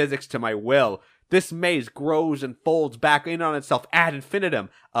laws of physics to my will. This maze grows and folds back in on itself ad infinitum,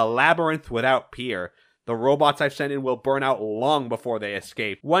 a labyrinth without peer. The robots I've sent in will burn out long before they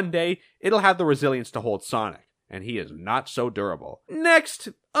escape. One day, it'll have the resilience to hold Sonic, and he is not so durable. Next,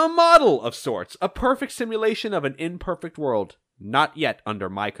 a model of sorts, a perfect simulation of an imperfect world, not yet under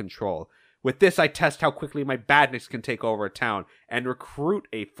my control. With this, I test how quickly my badness can take over a town and recruit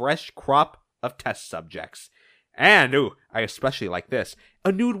a fresh crop of test subjects. And, I especially like this,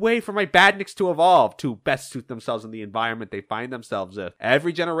 a new way for my badniks to evolve to best suit themselves in the environment they find themselves in.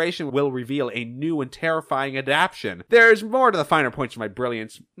 Every generation will reveal a new and terrifying adaptation. There's more to the finer points of my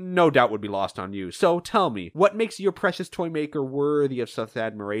brilliance, no doubt would be lost on you. So tell me, what makes your precious toy maker worthy of such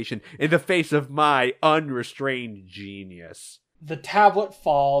admiration in the face of my unrestrained genius? The tablet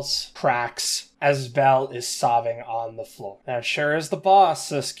falls, cracks, as Belle is sobbing on the floor. Now, sure as the boss,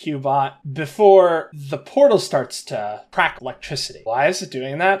 says Cubot, before the portal starts to crack electricity. Why is it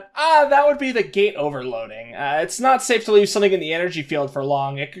doing that? That would be the gate overloading. It's not safe to leave something in the energy field for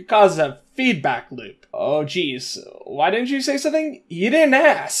long. It could cause a feedback loop. Oh, geez. Why didn't you say something? You didn't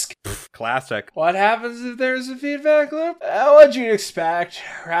ask. Classic. What happens if there's a feedback loop? What'd you expect?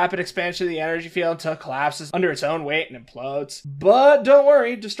 Rapid expansion of the energy field until it collapses under its own weight and implodes. But don't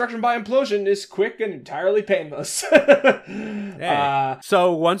worry, destruction by implosion is quick and entirely painless. Hey.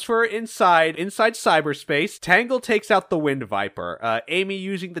 So once we're inside cyberspace, Tangle takes out the Wind Viper. Amy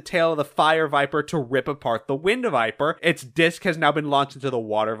using the tail of the Fire Viper to rip apart the Wind Viper. Its disc has now been launched into the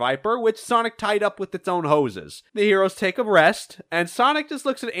Water Viper, which Sonic tied up with its own hoses. The heroes take a rest, and Sonic just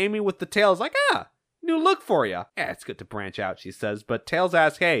looks at Amy with the tails like, new look for you. Yeah, it's good to branch out, she says, but Tails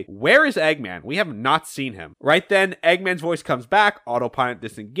asks, hey, where is Eggman? We have not seen him. Right then, Eggman's voice comes back, autopilot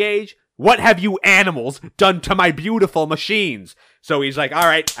disengage. What have you animals done to my beautiful machines? So he's like, all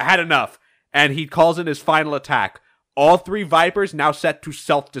right, I had enough. And he calls in his final attack. All three Vipers now set to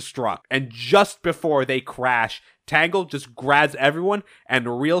self-destruct. And just before they crash, Tangle just grabs everyone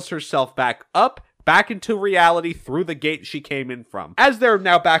and reels herself back into reality through the gate she came in from. As they're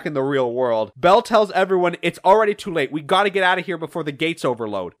now back in the real world, Belle tells everyone it's already too late. We gotta get out of here before the gates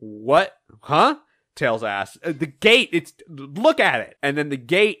overload. What? Huh? Tails asks. The gate, look at it. And then the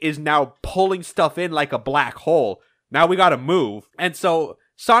gate is now pulling stuff in like a black hole. Now we gotta move. And so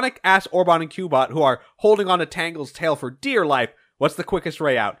Sonic asks Orbon and Cubot, who are holding on to Tangle's tail for dear life, what's the quickest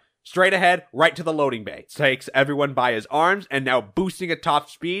way out? Straight ahead, right to the loading bay. Takes everyone by his arms and now boosting at top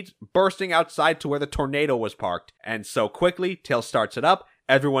speeds, bursting outside to where the tornado was parked. And so quickly, Tails starts it up,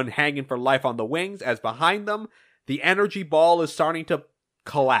 everyone hanging for life on the wings as behind them, the energy ball is starting to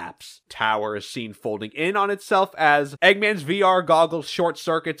collapse. Tower is seen folding in on itself as Eggman's VR goggles short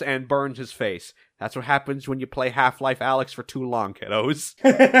circuits and burns his face. That's what happens when you play Half-Life Alyx for too long, kiddos.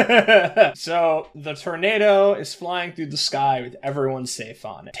 So, the tornado is flying through the sky with everyone safe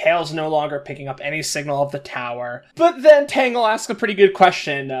on it. Tails no longer picking up any signal of the tower. But then Tangle asks a pretty good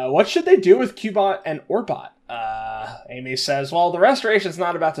question. What should they do with Cubot and Orbot? Amy says, well, the Restoration's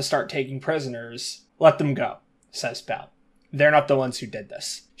not about to start taking prisoners. Let them go, says Belle. They're not the ones who did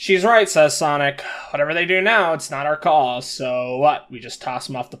this. She's right, says Sonic. Whatever they do now, it's not our call. So what? We just toss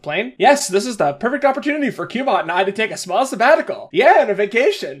them off the plane? Yes, this is the perfect opportunity for Cubot and I to take a small sabbatical. Yeah, and a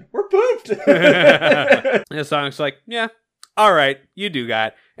vacation. We're pooped. And Sonic's like, yeah, all right, you do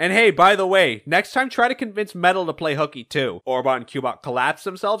that. And hey, by the way, next time try to convince Metal to play hooky too. Orbot and Cubot collapse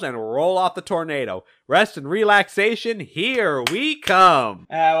themselves and roll off the tornado. Rest and relaxation, here we come.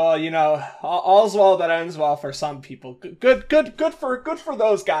 Well, you know, all's well that ends well for some people. Good for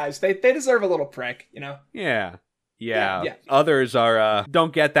those guys. They deserve a little prick, you know? Yeah. Others are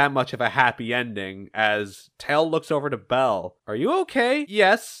don't get that much of a happy ending as Tail looks over to Belle. Are you okay?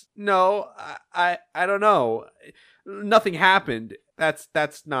 Yes. No. I don't know. Nothing happened.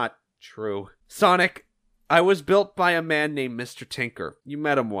 That's not true. Sonic, I was built by a man named Mr. Tinker. You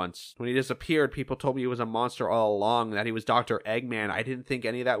met him once. When he disappeared, people told me he was a monster all along, that he was Dr. Eggman. I didn't think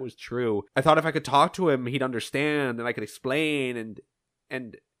any of that was true. I thought if I could talk to him, he'd understand, and I could explain,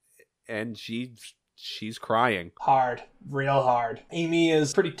 and she's crying. Hard. Real hard. Amy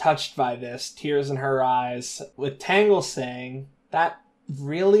is pretty touched by this, tears in her eyes, with Tangle saying, that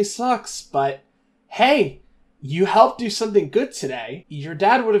really sucks, but hey, you helped do something good today. Your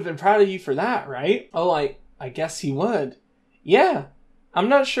dad would have been proud of you for that, right? Oh, I guess he would. Yeah. I'm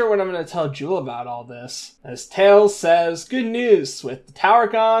not sure what I'm going to tell Jewel about all this. As Tails says, good news. With the tower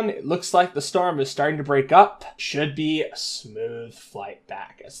gone, it looks like the storm is starting to break up. Should be a smooth flight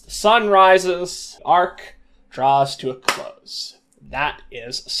back. As the sun rises, the arc draws to a close. That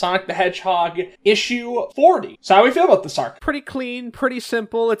is Sonic the Hedgehog issue 40. So how do we feel about this arc? Pretty clean, pretty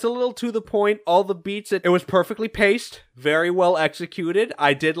simple. It's a little to the point. All the beats, it was perfectly paced, very well executed.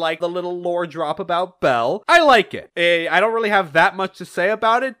 I did like the little lore drop about Belle. I like it. I don't really have that much to say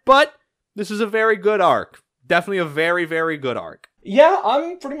about it, but this is a very good arc. Definitely a very, very good arc. Yeah,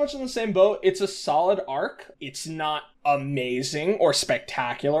 I'm pretty much in the same boat. It's a solid arc. It's not amazing or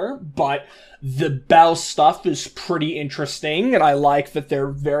spectacular, but the Belle stuff is pretty interesting, and I like that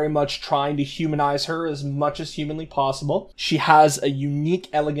they're very much trying to humanize her as much as humanly possible. She has a unique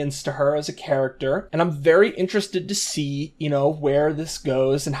elegance to her as a character, and I'm very interested to see, where this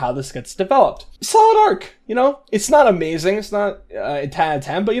goes and how this gets developed. Solid arc, It's not amazing, it's not 10 out of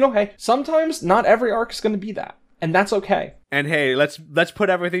 10, but hey, sometimes not every arc is going to be that. And that's okay. And hey, let's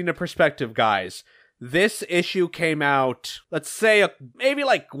put everything into perspective, guys. This issue came out, let's say, maybe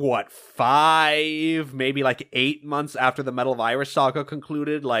 5, maybe 8 months after the Metal Virus saga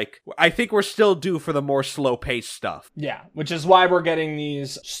concluded. I think we're still due for the more slow-paced stuff. Yeah, which is why we're getting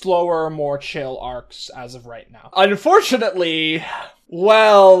these slower, more chill arcs as of right now. Unfortunately,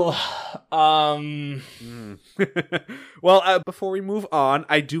 well, Well, before we move on,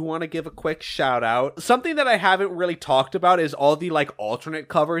 I do want to give a quick shout out. Something that I haven't really talked about is all the alternate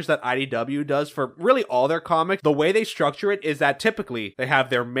covers that IDW does for really all their comics. The way they structure it is that typically they have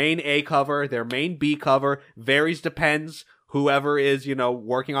their main A cover, their main B cover, depends whoever is,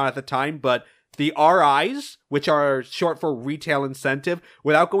 working on at the time, but the RIs, which are short for retail incentive,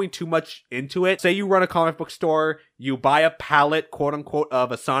 without going too much into it, say you run a comic book store, you buy a pallet, quote unquote,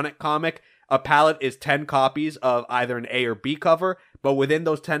 of a Sonic comic. A pallet is 10 copies of either an A or B cover, but within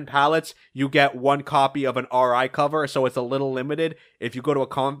those 10 pallets, you get 1 copy of an RI cover, so it's a little limited. If you go to a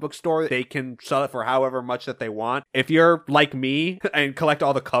comic book store, they can sell it for however much that they want. If you're like me and collect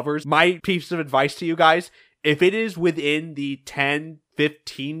all the covers, my piece of advice to you guys, if it is within the $10,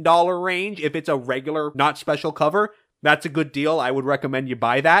 $15 range, if it's a regular, not special cover, that's a good deal. I would recommend you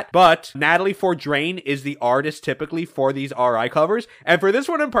buy that. But Natalie Fordrain is the artist typically for these RI covers. And for this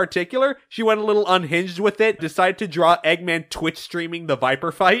one in particular, she went a little unhinged with it. Decided to draw Eggman Twitch streaming the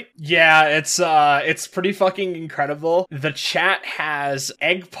Viper fight. Yeah, it's pretty fucking incredible. The chat has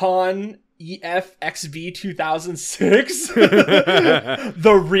Eggpon EFXB 2006,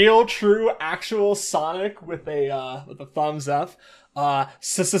 the real, true, actual Sonic with a thumbs up.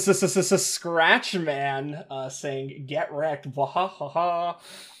 Scratch Man saying get wrecked, wahahaha.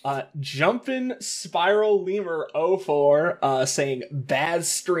 Jumpin' Spiral Lemur 04 saying bad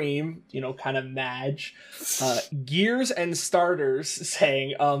stream, kind of madge. Gears and Starters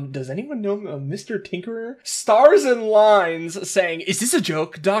saying, does anyone know Mr. Tinkerer? Stars and Lines saying, is this a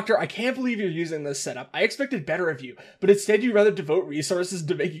joke? Doctor, I can't believe you're using this setup. I expected better of you, but instead you'd rather devote resources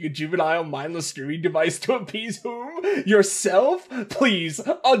to making a juvenile mindless streaming device to appease whom? Yourself? Please,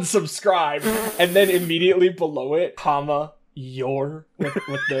 unsubscribe. And then immediately below it, comma,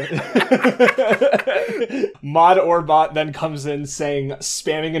 with the Mod Orbot then comes in saying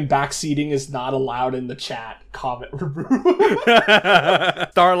spamming and backseating is not allowed in the chat. Comment removed.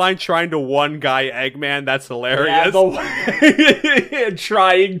 Starline trying to one guy Eggman, that's hilarious. Yeah,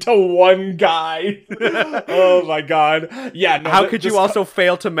 trying to one guy. Oh my god. Yeah, no, how could you also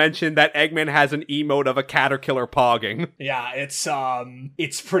fail to mention that Eggman has an emote of a caterpillar pogging? Yeah,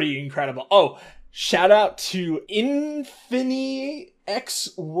 it's pretty incredible. Oh, shout out to Infini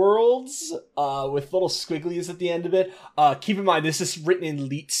X Worlds with little squigglies at the end of it. Keep in mind, this is written in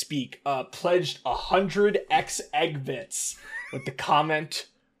Leet speak. Pledged 100 X egg bits with the comment,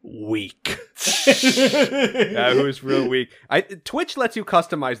 weak. Yeah, who's real weak. Twitch lets you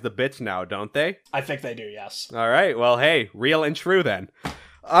customize the bits now, don't they? I think they do, yes. All right, well, hey, real and true then.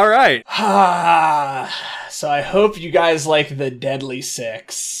 All right. So I hope you guys like the Deadly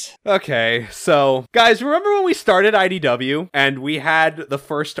Six. Okay, so guys, remember when we started IDW and we had the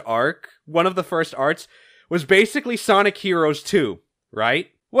first arc? One of the first arcs was basically Sonic Heroes 2, right?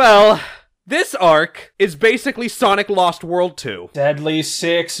 Well, this arc is basically Sonic Lost World 2. Deadly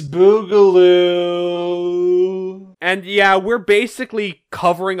Six Boogaloo. And yeah, we're basically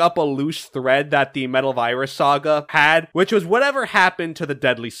covering up a loose thread that the Metal Virus saga had, which was whatever happened to the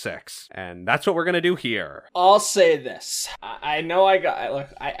Deadly Six. And that's what we're gonna do here. I'll say this. I know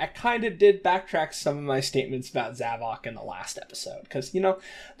I kind of did backtrack some of my statements about Zavok in the last episode, because,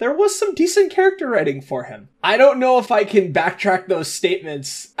 there was some decent character writing for him. I don't know if I can backtrack those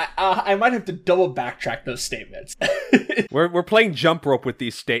statements. I might have to double backtrack those statements. We're playing jump rope with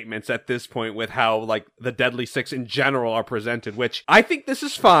these statements at this point with how, the Deadly Six in general are presented, which I think this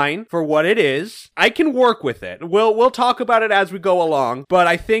is fine for what it is. I can work with it. We'll talk about it as we go along, but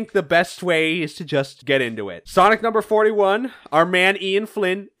I think the best way is to just get into it. Sonic number 41, our man Ian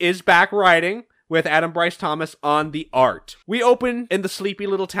Flynn is back writing with Adam Bryce Thomas on the art. We open in the sleepy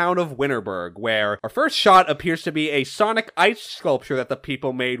little town of Winterberg, where our first shot appears to be a Sonic ice sculpture that the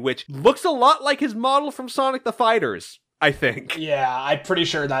people made, which looks a lot like his model from Sonic the Fighters. I think. Yeah, I'm pretty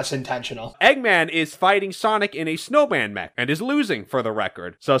sure that's intentional. Eggman is fighting Sonic in a snowman mech and is losing, for the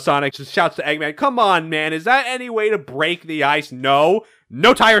record. So Sonic just shouts to Eggman, come on, man, is that any way to break the ice? No.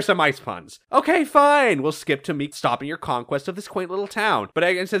 No tiresome ice puns. Okay, fine. We'll skip to me stopping your conquest of this quaint little town. But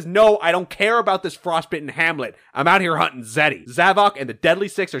Eggman says, no, I don't care about this frostbitten hamlet. I'm out here hunting Zeti. Zavok and the Deadly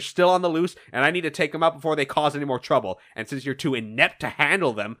Six are still on the loose, and I need to take them out before they cause any more trouble. And since you're too inept to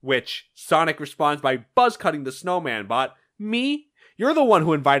handle them, which Sonic responds by buzz-cutting the snowman bot, me? You're the one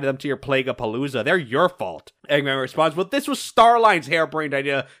who invited them to your Plague-a-Palooza. They're your fault. Eggman responds, well, this was Starline's harebrained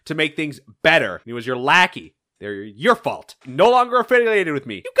idea to make things better. He was your lackey. They're your fault. No longer affiliated with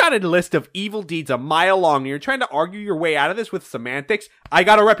me. You got a list of evil deeds a mile long and you're trying to argue your way out of this with semantics? I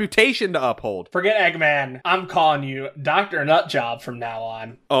got a reputation to uphold. Forget Eggman. I'm calling you Dr. Nutjob from now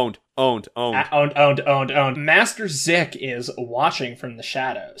on. Owned. Owned. Master Zik is watching from the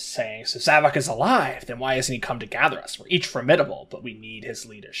shadows, saying, so Zavok is alive, then why hasn't he come to gather us? We're each formidable, but we need his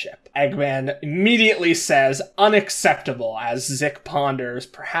leadership. Eggman immediately says, unacceptable, as Zik ponders,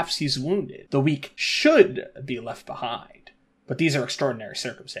 perhaps he's wounded. The weak should be left behind. But these are extraordinary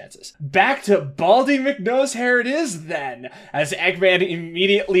circumstances. Back to Baldy McNosehair it is then, as Eggman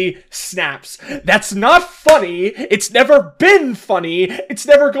immediately snaps. That's not funny. It's never been funny. It's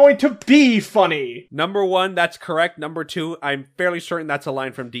never going to be funny. Number one, that's correct. Number two, I'm fairly certain that's a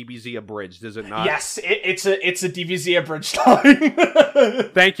line from DBZ Abridged, is it not? Yes, it's a DBZ Abridged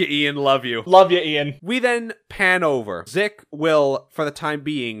line. Thank you, Ian. Love you. Love you, Ian. We then pan over. Zik will, for the time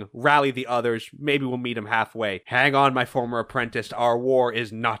being, rally the others. Maybe we'll meet him halfway. Hang on, my former apprentice. Our war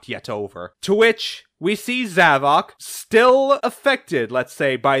is not yet over. To which we see Zavok, still affected, let's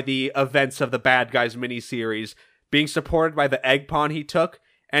say, by the events of the Bad Guys miniseries, being supported by the egg pawn he took,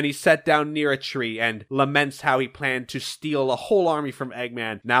 and he's set down near a tree and laments how he planned to steal a whole army from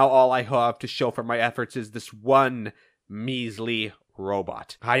Eggman. Now all I have to show for my efforts is this one measly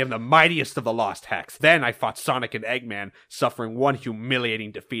robot. I am the mightiest of the Lost Hex. Then I fought Sonic and Eggman, suffering one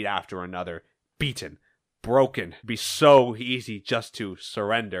humiliating defeat after another. Beaten. Broken. It'd be so easy just to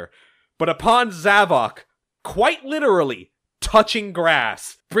surrender. But upon Zavok, quite literally, touching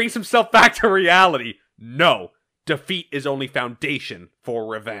grass, brings himself back to reality. No. Defeat is only foundation for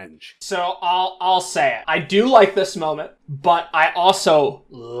revenge. So I'll say it. I do like this moment, but I also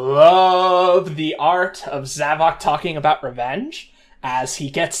love the art of Zavok talking about revenge, as he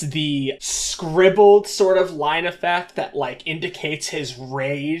gets the scribbled sort of line effect that like indicates his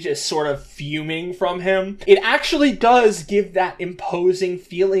rage is sort of fuming from him. It actually does give that imposing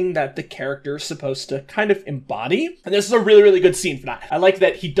feeling that the character is supposed to kind of embody. And this is a really, really good scene for that. I like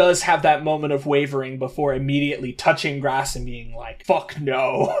that he does have that moment of wavering before immediately touching grass and being like, fuck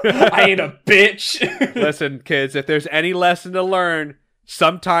no, I ain't a bitch. Listen, kids, if there's any lesson to learn,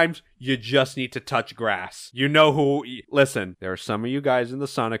 sometimes you just need to touch grass. You know who... Listen, there are some of you guys in the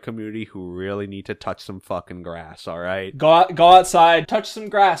Sonic community who really need to touch some fucking grass, alright? Go outside, touch some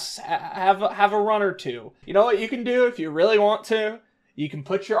grass, have a run or two. You know what you can do if you really want to? You can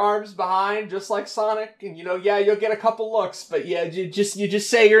put your arms behind, just like Sonic, and you'll get a couple looks, but yeah, you just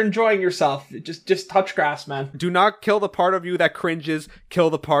say you're enjoying yourself. Just touch grass, man. Do not kill the part of you that cringes, kill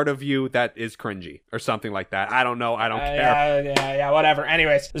the part of you that is cringy, or something like that. I don't know, I don't care. Yeah, whatever.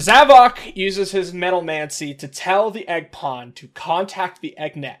 Anyways, Zavok uses his metalmancy to tell the egg pawn to contact the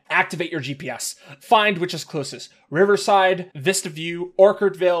Eggnet. Activate your GPS. Find which is closest. Riverside, Vista View,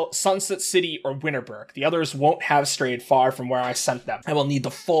 Orchardville, Sunset City, or Winterberg. The others won't have strayed far from where I sent them. I will need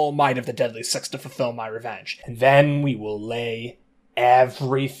the full might of the Deadly Six to fulfill my revenge. And then we will lay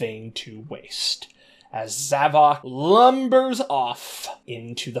everything to waste as Zavok lumbers off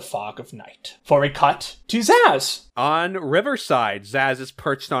into the fog of night. For we cut to Zaz. On Riverside, Zaz is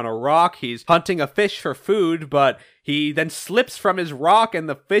perched on a rock. He's hunting a fish for food, but he then slips from his rock and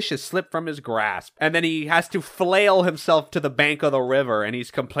the fish is slipped from his grasp. And then he has to flail himself to the bank of the river and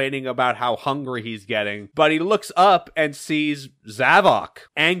he's complaining about how hungry he's getting. But he looks up and sees Zavok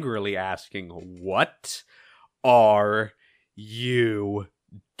angrily asking, "What are you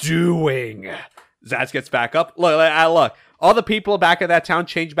doing?" Zaz gets back up. Look. All the people back at that town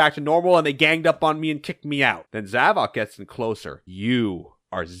changed back to normal and they ganged up on me and kicked me out. Then Zavok gets in closer. You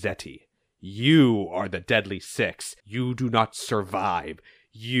are Zeti. You are the Deadly Six. You do not survive.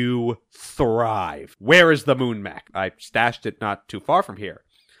 You thrive. Where is the moon mech? I stashed it not too far from here.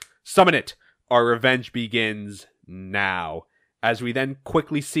 Summon it. Our revenge begins now. as we then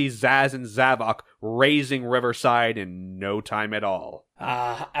quickly see Zaz and Zavok razing Riverside in no time at all.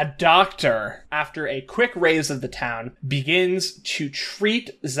 A doctor, after a quick raise of the town, begins to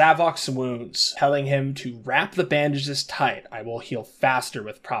treat Zavok's wounds, telling him to wrap the bandages tight. I will heal faster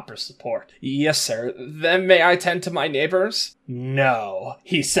with proper support. Yes, sir. Then may I tend to my neighbors? No,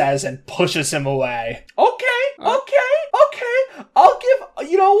 he says and pushes him away. Okay.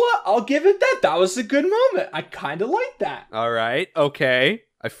 You know what? I'll give it that. That was a good moment. I kind of like that. All right. Okay.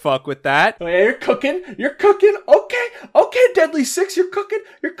 I fuck with that. Oh, yeah, you're cooking. Okay, Deadly Six, you're cooking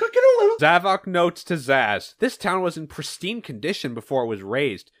a little. Zavok notes to Zaz, this town was in pristine condition before it was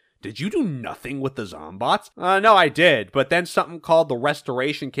razed. Did you do nothing with the Zombots? No, I did, but then something called the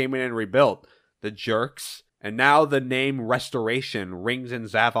Restoration came in and rebuilt. The jerks. And now the name Restoration rings in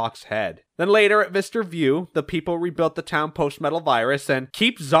Zavok's head. Then later at Vista View, the people rebuilt the town post-metal virus and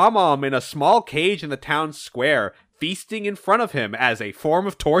keep Zomom in a small cage in the town square, feasting in front of him as a form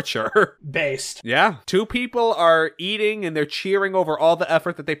of torture. Based. Yeah. Two people are eating and they're cheering over all the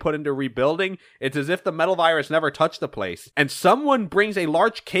effort that they put into rebuilding. It's as if the metal virus never touched the place. And someone brings a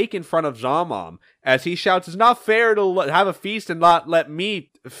large cake in front of Zomom as he shouts, it's not fair to have a feast and not let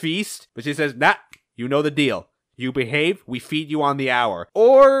me feast. But she says, nah, you know the deal. You behave, we feed you on the hour.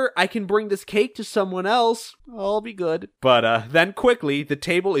 Or I can bring this cake to someone else. I'll be good. But then quickly, the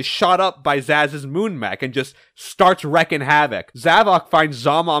table is shot up by Zaz's moon mech and just starts wrecking havoc. Zavok finds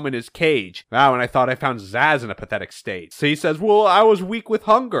Zomom in his cage. Wow, and I thought I found Zaz in a pathetic state. So he says, well, I was weak with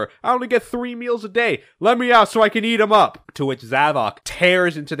hunger. I only get 3 meals a day. Let me out so I can eat them up. To which Zavok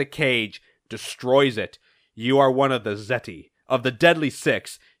tears into the cage, destroys it. You are one of the Zeti, of the Deadly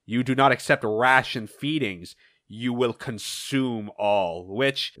Six. You do not accept ration feedings. You will consume all,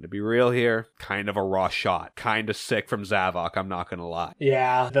 which, to be real here, kind of a raw shot. Kind of sick from Zavok, I'm not gonna lie.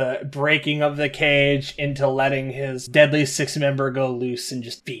 Yeah, the breaking of the cage into letting his Deadly Six member go loose and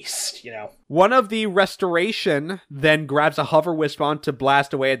just feast, you know. One of the Restoration then grabs a hover Wispon to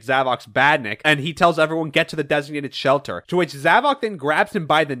blast away at Zavok's badnik, and he tells everyone get to the designated shelter, to which Zavok then grabs him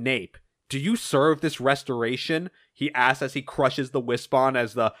by the nape. Do you serve this Restoration? He asks as he crushes the Wispon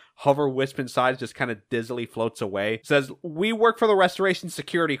as the hover wisp inside just kind of dizzily floats away. Says, we work for the Restoration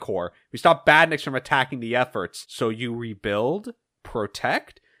Security Corps. We stop badniks from attacking the efforts. So you rebuild?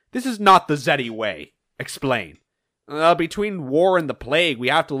 Protect? This is not the Zeti way. Explain. Between war and the plague, we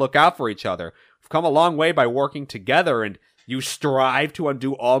have to look out for each other. We've come a long way by working together, and you strive to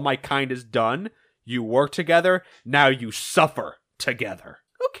undo all my kind has done. You work together, now you suffer together.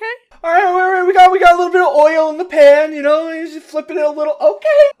 Okay. All right, we got a little bit of oil in the pan, you know, you're just flipping it a little. Okay,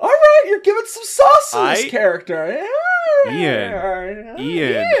 all right, you're giving some sauce to this character.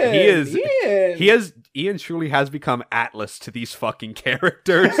 Ian truly has become Atlas to these fucking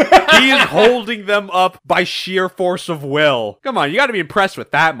characters. He is holding them up by sheer force of will. Come on, you gotta be impressed with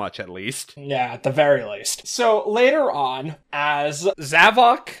that much at least. Yeah, at the very least. So later on, as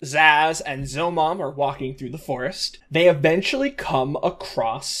Zavok, Zaz, and Zomom are walking through the forest, they eventually come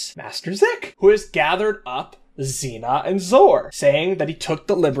across Master Zik, who has gathered up Xena and Zor, saying that he took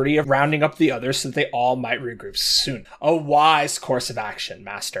the liberty of rounding up the others so that they all might regroup soon. A wise course of action,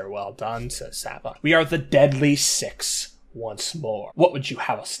 Master. Well done, says Zavok. We are the Deadly Six once more. What would you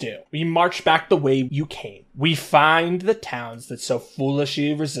have us do? We march back the way you came. We find the towns that so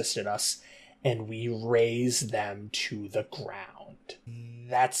foolishly resisted us, and we raze them to the ground.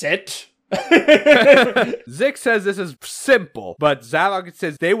 That's it. Zik says this is simple, but Zavok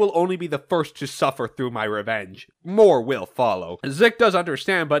says they will only be the first to suffer through my revenge. More will follow. Zik does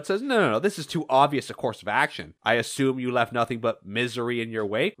understand, but says, no, this is too obvious a course of action. I assume you left nothing but misery in your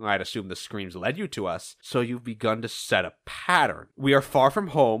wake. I'd assume the screams led you to us. So you've begun to set a pattern. We are far from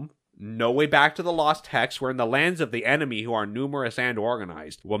home. No way back to the Lost Hex. We're in the lands of the enemy who are numerous and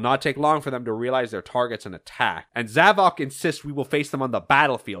organized. It will not take long for them to realize their targets and attack. And Zavok insists we will face them on the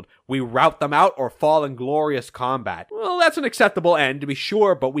battlefield. We rout them out or fall in glorious combat. Well, that's an acceptable end, to be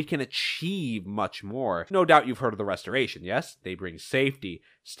sure, but we can achieve much more. No doubt you've heard of the Restoration, yes? They bring safety,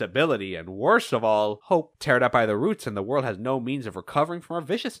 stability, and worst of all, hope. Tear it up by the roots and the world has no means of recovering from our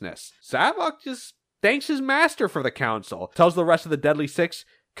viciousness. Zavok just thanks his master for the counsel. Tells the rest of the Deadly Six,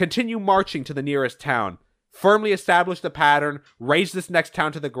 continue marching to the nearest town. Firmly establish the pattern, raise this next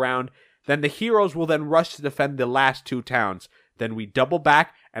town to the ground, then the heroes will then rush to defend the last 2 towns. Then we double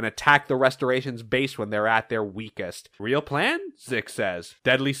back and attack the Restoration's base when they're at their weakest. Real plan? Zik says.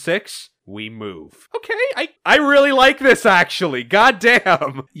 Deadly Six, we move. Okay, I really like this, actually. God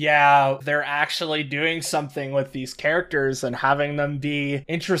damn. Yeah, they're actually doing something with these characters and having them be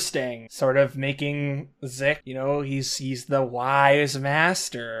interesting. Sort of making Zik, he's the wise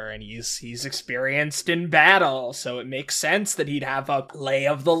master, and he's experienced in battle, so it makes sense that he'd have a lay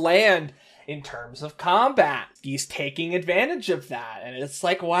of the land in terms of combat. He's taking advantage of that, and it's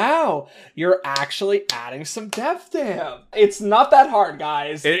like, wow, you're actually adding some depth to him. It's not that hard,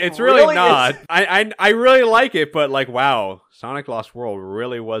 guys. It's really not. I really like it, but like, wow, Sonic Lost World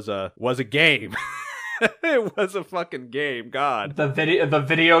really was a game. It was a fucking game, God. The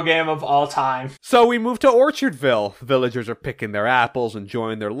video game of all time. So we move to Orchardville. Villagers are picking their apples,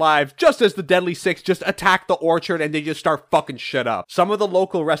 enjoying their lives, just as the Deadly Six just attack the orchard and they just start fucking shit up. Some of the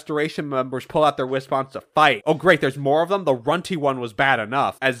local restoration members pull out their wristbands to fight. Oh great, there's more of them? The runty one was bad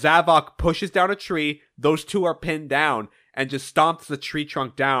enough. As Zavok pushes down a tree, those two are pinned down and just stomps the tree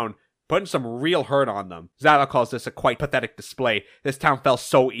trunk down, putting some real hurt on them. Zavok calls this a quite pathetic display. This town fell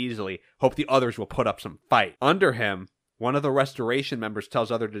so easily. Hope the others will put up some fight. Under him, one of the restoration members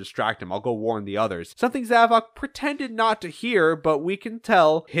tells other to distract him. I'll go warn the others. Something Zavok pretended not to hear, but we can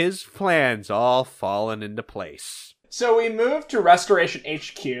tell his plans all fallen into place. So we move to Restoration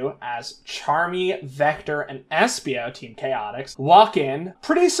HQ as Charmy, Vector, and Espio, Team Chaotix, walk in,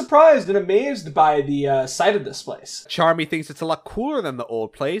 pretty surprised and amazed by the sight of this place. Charmy thinks it's a lot cooler than the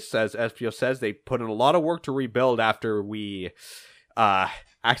old place. As Espio says, they put in a lot of work to rebuild after we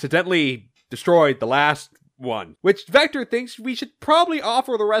accidentally destroyed the last one. Which Vector thinks we should probably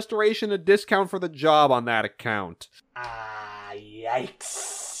offer the Restoration a discount for the job on that account. Yikes.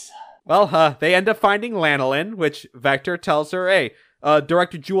 Well, they end up finding Lanolin, which Vector tells her, hey,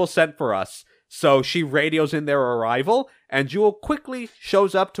 Director Jewel sent for us. So she radios in their arrival, and Jewel quickly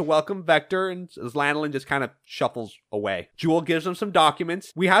shows up to welcome Vector, and Lanolin just kind of shuffles away. Jewel gives them some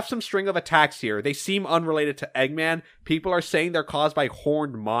documents. We have some string of attacks here. They seem unrelated to Eggman. People are saying they're caused by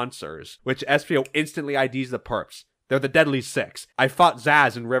horned monsters, which Espio instantly IDs the perps. They're the Deadly Six. I fought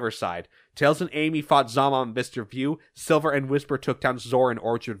Zaz in Riverside. Tails and Amy fought Zama in Mr. View. Silver and Whisper took down Zor in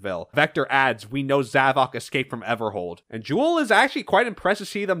Orchardville. Vector adds, we know Zavok escaped from Everhold. And Jewel is actually quite impressed to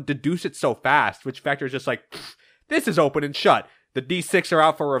see them deduce it so fast, which Vector's just like, this is open and shut. The D6 are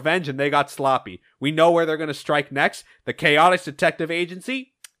out for revenge and they got sloppy. We know where they're going to strike next. The Chaotix Detective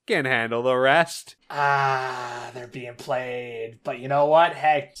Agency can handle the rest. They're being played. But you know what?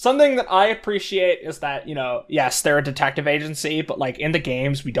 Hey, something that I appreciate is that, yes, they're a detective agency, but like in the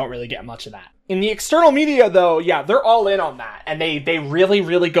games, we don't really get much of that. In the external media, though, yeah, they're all in on that. And they really,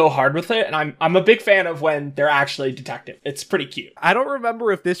 really go hard with it. And I'm a big fan of when they're actually detective. It's pretty cute. I don't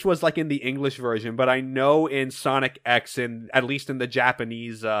remember if this was like in the English version, but I know in Sonic X, at least in the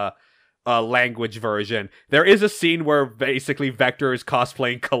Japanese language version, there is a scene where basically Vector is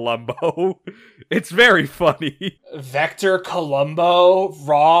cosplaying Columbo. It's very funny. Vector, Columbo,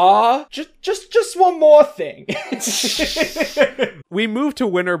 Raw. Just one more thing. We move to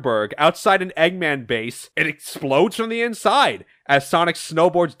Winterburg. Outside an Eggman base, it explodes from the inside. As Sonic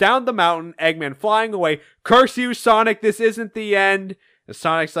snowboards down the mountain, Eggman flying away. Curse you, Sonic, this isn't the end. And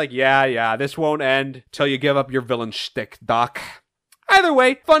Sonic's like, yeah, this won't end till you give up your villain shtick, Doc. Either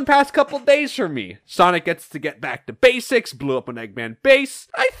way, fun past couple days for me. Sonic gets to get back to basics, blew up an Eggman base.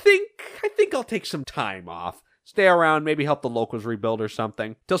 I think I'll take some time off. Stay around, maybe help the locals rebuild or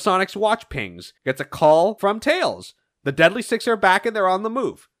something. Till Sonic's watch pings. Gets a call from Tails. The Deadly Six are back and they're on the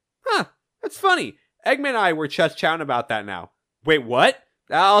move. Huh, that's funny. Eggman and I were just chatting about that now. Wait, what?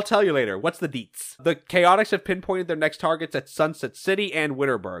 I'll tell you later. What's the deets? The Chaotix have pinpointed their next targets at Sunset City and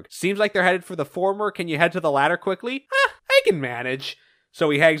Winterburg. Seems like they're headed for the former. Can you head to the latter quickly? I can manage. So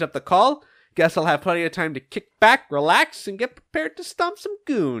he hangs up the call. Guess I'll have plenty of time to kick back, relax, and get prepared to stomp some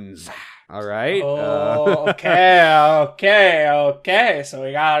goons. All right. Okay. So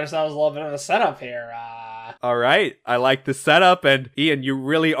we got ourselves a little bit of a setup here. All right. I like the setup. And Ian, you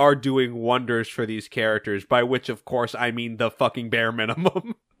really are doing wonders for these characters, by which, of course, I mean the fucking bare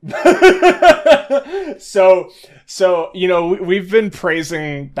minimum. So we've been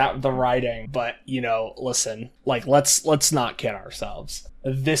praising the writing, but listen, like let's not kid ourselves.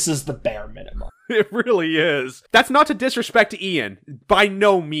 This is the bare minimum. It really is. That's not to disrespect Ian, by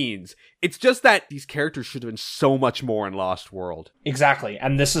no means. It's just that these characters should have been so much more in Lost World. Exactly,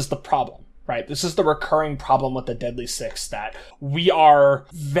 and this is the problem. Right, this is the recurring problem with the Deadly Six that we are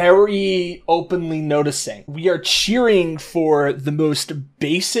very openly noticing. We are cheering for the most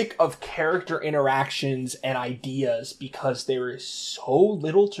basic of character interactions and ideas because there is so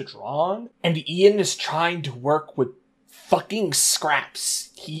little to draw on, and Ian is trying to work with fucking scraps.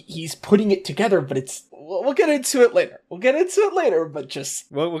 He's putting it together, but it's we'll get into it later. But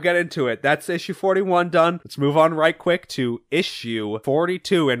just... We'll get into it. That's issue 41 done. Let's move on right quick to issue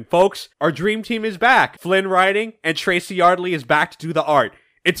 42. And folks, our dream team is back. Flynn writing, and Tracy Yardley is back to do the art.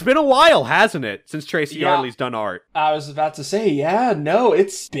 It's been a while, hasn't it, since Tracy Yardley's done art? I was about to say,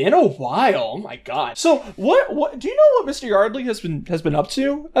 it's been a while. Oh my god. So, what do you know what Mr. Yardley has been up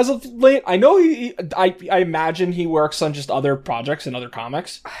to as of late? I know I imagine he works on just other projects and other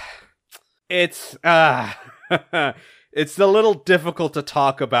comics. It's it's a little difficult to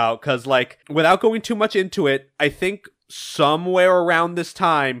talk about, because, like, without going too much into it, I think somewhere around this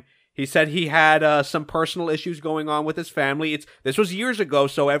time, he said he had some personal issues going on with his family. This was years ago,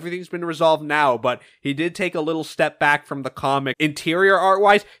 so everything's been resolved now, but he did take a little step back from the comic interior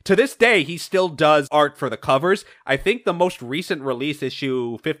art-wise. To this day, he still does art for the covers. I think the most recent release,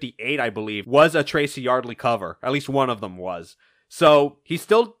 issue 58, I believe, was a Tracy Yardley cover. At least one of them was. So he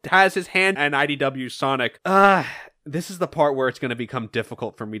still has his hand in IDW Sonic. This is the part where it's going to become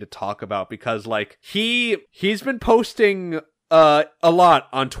difficult for me to talk about, because, like, he's been posting a lot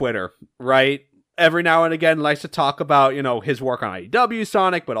on Twitter, right? Every now and again likes to talk about, his work on IDW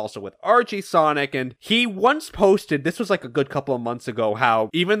Sonic, but also with Archie Sonic. And he once posted, this was like a good couple of months ago, how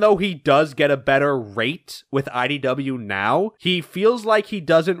even though he does get a better rate with IDW now, he feels like he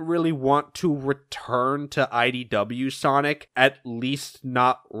doesn't really want to return to IDW Sonic, at least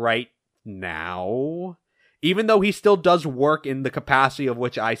not right now. Even though he still does work in the capacity of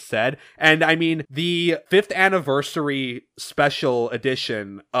which I said. And I mean, the 5th anniversary special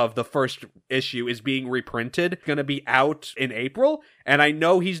edition of the first issue is being reprinted. It's going to be out in April. And I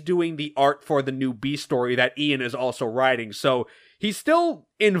know he's doing the art for the new B story that Ian is also writing. So he's still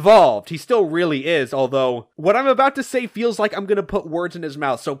involved. He still really is. Although what I'm about to say feels like I'm going to put words in his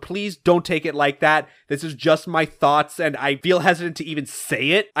mouth. So please don't take it like that. This is just my thoughts, and I feel hesitant to even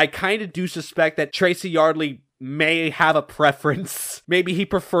say it. I kind of do suspect that Tracy Yardley may have a preference. Maybe he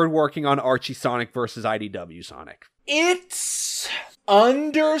preferred working on Archie Sonic versus IDW Sonic. It's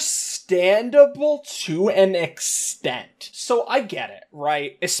understandable to an extent. So I get it,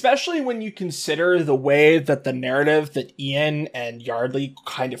 right? Especially when you consider the way that the narrative that Ian and Yardley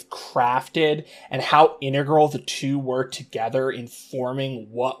kind of crafted and how integral the two were together in forming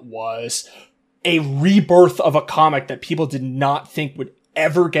what was a rebirth of a comic that people did not think would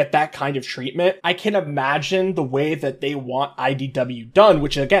ever get that kind of treatment. I can imagine the way that they want IDW done,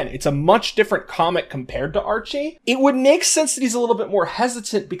 which again, it's a much different comic compared to Archie. It would make sense that he's a little bit more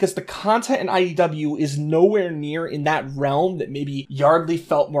hesitant because the content in IDW is nowhere near in that realm that maybe Yardley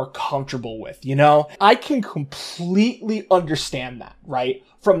felt more comfortable with, I can completely understand that, right?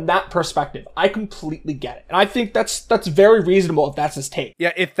 From that perspective, I completely get it. And I think that's very reasonable if that's his take.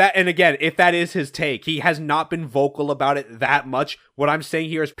 Yeah, if that is his take, he has not been vocal about it that much. What I'm saying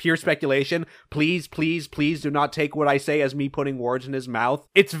here is pure speculation. Please, please, please do not take what I say as me putting words in his mouth.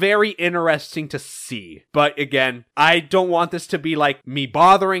 It's very interesting to see. But again, I don't want this to be like me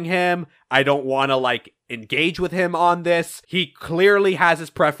bothering him. I don't want to engage with him on this. He clearly has his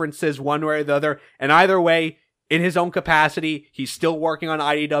preferences one way or the other. And either way, in his own capacity, he's still working on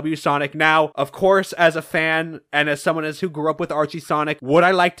IDW Sonic. Now, of course, as a fan and as someone who grew up with Archie Sonic, would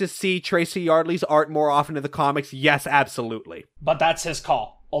I like to see Tracy Yardley's art more often in the comics? Yes, absolutely. But that's his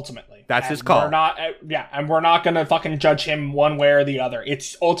call, ultimately. That's his call. We're not gonna fucking judge him one way or the other.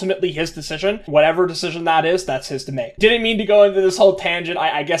 It's ultimately his decision. Whatever decision that is, that's his to make. Didn't mean to go into this whole tangent.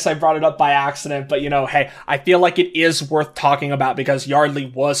 I guess I brought it up by accident, but hey, I feel like it is worth talking about because Yardley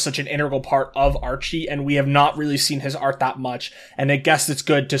was such an integral part of Archie, and we have not really seen his art that much. And I guess it's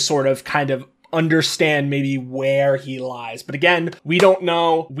good to sort of kind of understand maybe where he lies. But again, we don't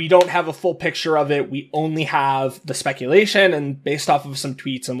know. We don't have a full picture of it. We only have the speculation and based off of some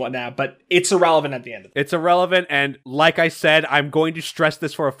tweets and whatnot, but it's irrelevant at the end of it. It's irrelevant, and like I said, I'm going to stress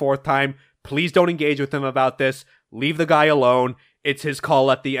this for a 4th time. Please don't engage with him about this. Leave the guy alone. It's his call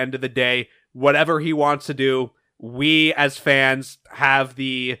at the end of the day. Whatever he wants to do, we as fans have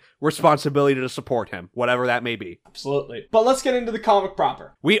the responsibility to support him, whatever that may be. Absolutely. But let's get into the comic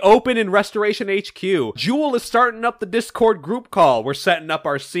proper. We open in Restoration HQ. Jewel is starting up the Discord group call. We're setting up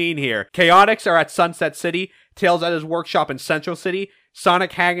our scene here. Chaotix are at Sunset City. Tails at his workshop in Central City.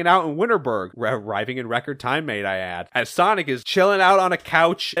 Sonic hanging out in Winterburg, arriving in record time, may I add. As Sonic is chilling out on a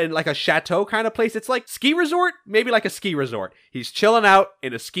couch in a chateau kind of place. It's like ski resort, maybe like a ski resort. He's chilling out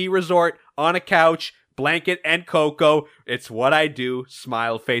in a ski resort on a couch, blanket and cocoa. It's what I do.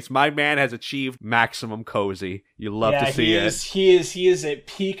 Smile face. My man has achieved maximum cozy. You love to see it. He is at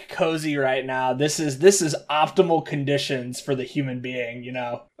peak cozy right now. This is optimal conditions for the human being, you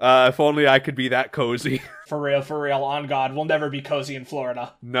know. If only I could be that cozy. For real, on God. We'll never be cozy in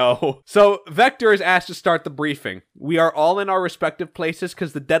Florida. No. So, Vector is asked to start the briefing. We are all in our respective places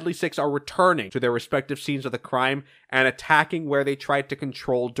because the Deadly Six are returning to their respective scenes of the crime and attacking where they tried to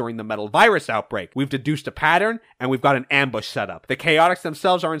control during the metal virus outbreak. We've deduced a pattern, and we've got an ambush set up. The Chaotix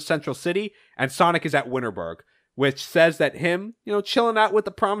themselves are in Central City, and Sonic is at Winterberg, which says that him, chilling out with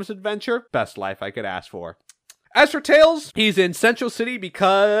the promised adventure, best life I could ask for. As for Tails, he's in Central City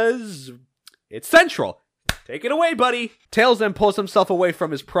because it's Central. Take it away, buddy. Tails then pulls himself away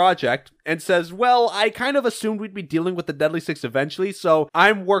from his project and says, well, I kind of assumed we'd be dealing with the Deadly Six eventually, so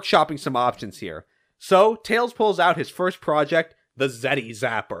I'm workshopping some options here. So, Tails pulls out his first project, the Zeti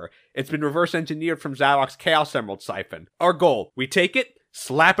Zapper. It's been reverse engineered from Zavok's Chaos Emerald Siphon. Our goal, we take it,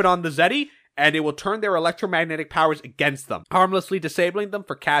 slap it on the Zeti, and it will turn their electromagnetic powers against them, harmlessly disabling them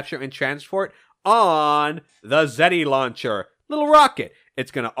for capture and transport on the Zeti launcher. Little rocket. It's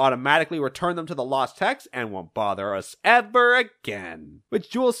going to automatically return them to the Lost Hex and won't bother us ever again.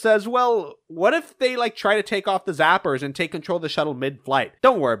 Which Jules says, well, what if they try to take off the zappers and take control of the shuttle mid-flight?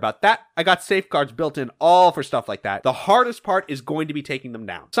 Don't worry about that. I got safeguards built in all for stuff like that. The hardest part is going to be taking them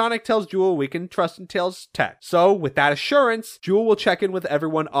down. Sonic tells Jewel we can trust in Tails' tech. So with that assurance, Jewel will check in with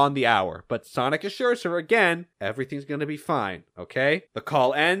everyone on the hour. But Sonic assures her again, everything's going to be fine, okay? The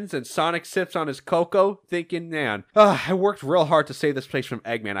call ends and Sonic sips on his cocoa, thinking, man, I worked real hard to save this place from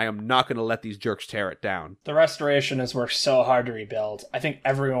Eggman. I am not going to let these jerks tear it down. The restoration has worked so hard to rebuild. I think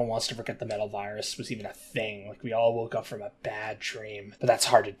everyone wants to forget the metal virus was even a thing. We all woke up from a bad dream. But that's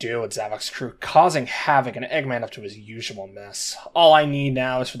hard to do with Zavok's crew causing havoc and Eggman up to his usual mess. All I need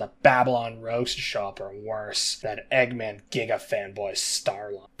now is for the Babylon Rogues to show up, or worse, that Eggman Giga fanboy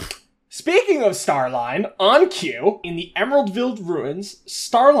Starline. Speaking of Starline, on cue, in the Emeraldville ruins,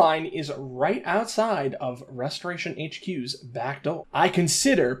 Starline is right outside of Restoration HQ's back door. I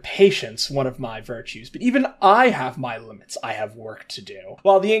consider patience one of my virtues, but even I have my limits. I have work to do.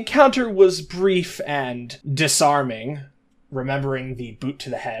 While the encounter was brief and disarming, remembering the boot to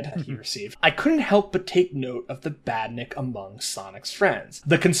the head that he received, I couldn't help but take note of the badnik among Sonic's friends.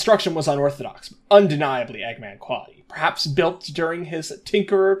 The construction was unorthodox, but undeniably Eggman quality. Perhaps built during his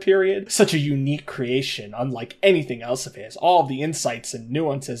Tinkerer period. Such a unique creation, unlike anything else of his. All of the insights and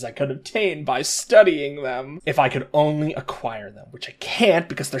nuances I could obtain by studying them. If I could only acquire them, which I can't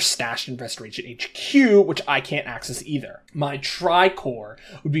because they're stashed in Restoration HQ, which I can't access either. My Tricore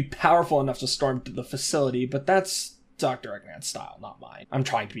would be powerful enough to storm the facility, but that's Dr. Eggman's style, not mine. I'm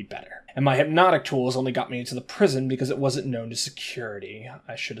trying to be better. And my hypnotic tools only got me into the prison because it wasn't known to security.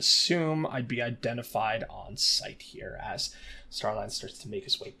 I should assume I'd be identified on site here as Starline starts to make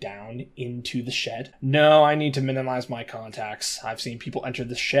his way down into the shed. No, I need to minimize my contacts. I've seen people enter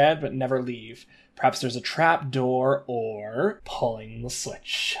the shed but never leave. Perhaps there's a trap door or pulling the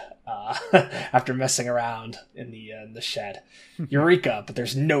switch after messing around in the shed. Eureka, but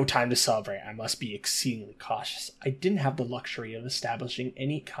there's no time to celebrate. I must be exceedingly cautious. I didn't have the luxury of establishing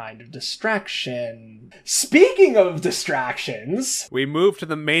any kind of distraction. Speaking of distractions, we move to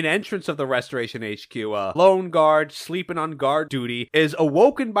the main entrance of the Restoration HQ. Lone guard, sleeping on guard duty, is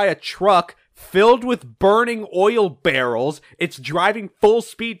awoken by a truck filled with burning oil barrels. It's driving full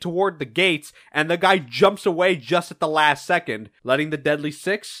speed toward the gates, and the guy jumps away just at the last second, letting the Deadly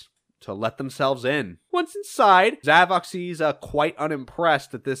Six to let themselves in. Once inside, Zavok sees quite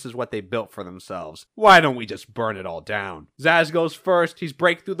unimpressed that this is what they built for themselves. Why don't we just burn it all down? Zaz goes first. He's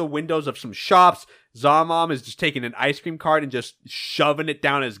breaking through the windows of some shops. Zamom is just taking an ice cream cart and just shoving it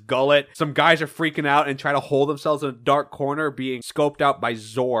down his gullet. Some guys are freaking out and try to hold themselves in a dark corner, being scoped out by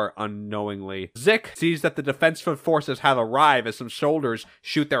Zor unknowingly. Zik sees that the defensive forces have arrived as some soldiers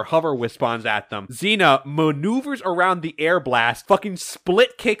shoot their hover wispons at them. Xena maneuvers around the air blast, fucking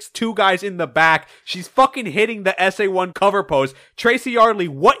split kicks two guys in the back. She's fucking hitting the SA-1 cover pose. Tracy Yardley,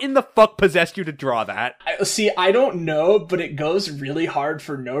 what in the fuck possessed you to draw that? I don't know, but it goes really hard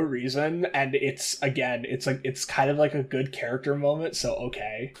for no reason, and it's kind of like a good character moment, so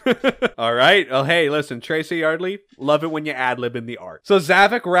okay. All right. Well, hey, listen, Tracy Yardley, love it when you ad-lib in the art. So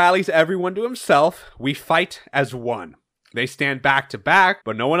Zavok rallies everyone to himself. We fight as one. They stand back to back,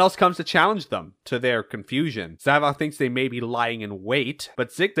 but no one else comes to challenge them, to their confusion. Zavok thinks they may be lying in wait,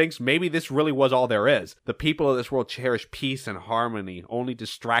 but Zik thinks maybe this really was all there is. The people of this world cherish peace and harmony, only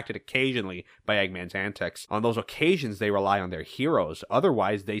distracted occasionally by Eggman's antics. On those occasions, they rely on their heroes.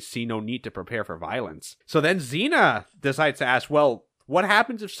 Otherwise, they see no need to prepare for violence. So then Xena decides to ask, well, What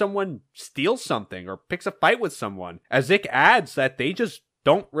happens if someone steals something or picks a fight with someone? Azik adds that they just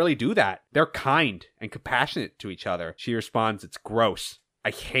don't really do that. They're kind and compassionate to each other. She responds, it's gross. I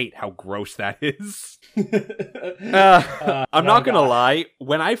hate how gross that is. I'm not gonna lie.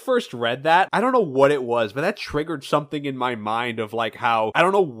 When I first read that, I don't know what it was, but that triggered something in my mind of like how, I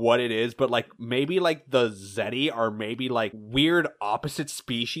don't know what it is, but like maybe like the Zeti are maybe like weird opposite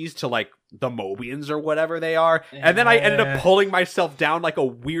species to like the Mobians or whatever they are. And then I ended up pulling myself down like a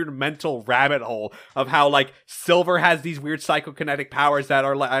weird mental rabbit hole of how like Silver has these weird psychokinetic powers that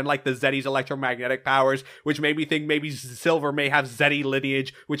are like the Zeti's electromagnetic powers, which made me think maybe Silver may have Zeti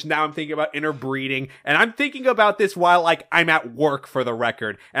lineage, which now I'm thinking about interbreeding. And I'm thinking about this while like I'm at work, for the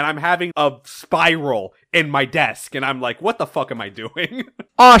record, and I'm having a spiral in my desk, and I'm like, what the fuck am I doing?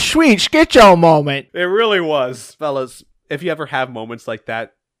 Aw, sweet, get your moment. It really was. Fellas, if you ever have moments like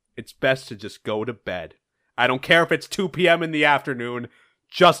that, it's best to just go to bed. I don't care if it's 2 p.m. in the afternoon,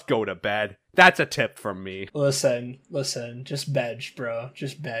 just go to bed. That's a tip from me. Listen, just veg, bro.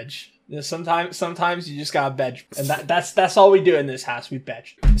 Just veg. Sometimes you just gotta veg. And that's all we do in this house, we veg.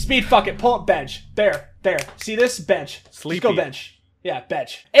 Speed, fuck it, pull up bench. There. See this? Bench. Sleepy. Just go bench. Yeah,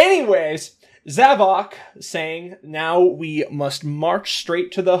 bench. Anyways, Zavok saying, now we must march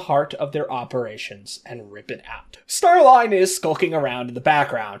straight to the heart of their operations and rip it out. Starline is skulking around in the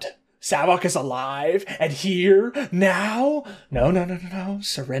background. Zavok is alive and here now? No.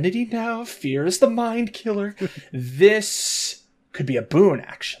 Serenity now. Fear is the mind killer. This could be a boon,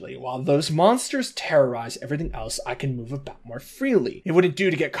 actually. While those monsters terrorize everything else, I can move about more freely. It wouldn't do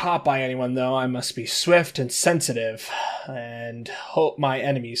to get caught by anyone, though. I must be swift and sensitive, and hope my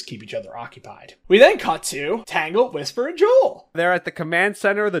enemies keep each other occupied. We then cut to Tangle, Whisper, and Joel. They're at the command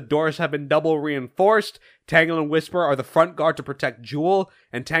center. The doors have been double reinforced. Tangle and Whisper are the front guard to protect Jewel,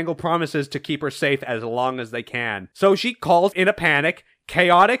 and Tangle promises to keep her safe as long as they can. So she calls in a panic.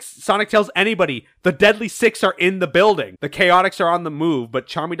 Chaotix, Sonic tells anybody, the Deadly Six are in the building. The Chaotix are on the move, but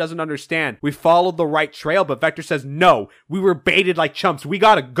Charmy doesn't understand. We followed the right trail, but Vector says, no, we were baited like chumps. We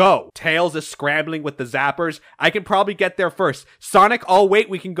gotta go. Tails is scrambling with the zappers. I can probably get there first. Sonic, I'll wait,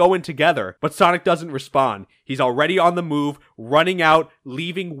 we can go in together. But Sonic doesn't respond. He's already on the move, running out,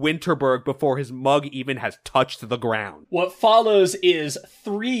 leaving Winterberg before his mug even has touched the ground. What follows is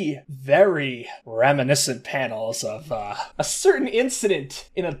 3 very reminiscent panels of a certain incident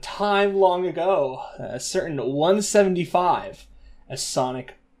in a time long ago, a certain 175, as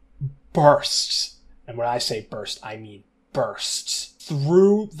Sonic bursts, and when I say burst, I mean bursts,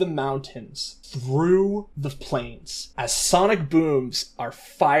 through the mountains, through the plains, as sonic booms are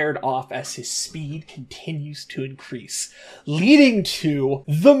fired off as his speed continues to increase, leading to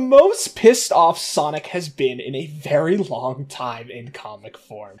the most pissed off Sonic has been in a very long time in comic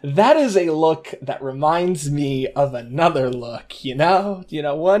form. That is a look that reminds me of another look, you know,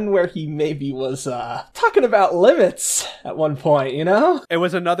 one where he maybe was talking about limits at one point, you know? It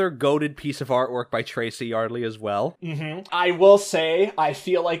was another goated piece of artwork by Tracy Yardley as well. Mm-hmm. I will say, I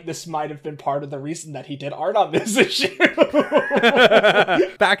feel like this might have been part of the reason that he did art on this issue.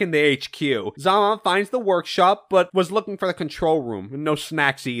 Back in the HQ, Zaman finds the workshop, but was looking for the control room. No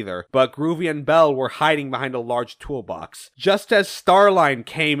snacks either. But Groovy and Bell were hiding behind a large toolbox. Just as Starline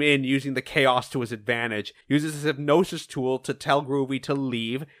came in using the chaos to his advantage, he uses his hypnosis tool to tell Groovy to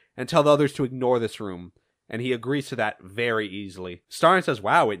leave and tell the others to ignore this room. And he agrees to that very easily. Starline says,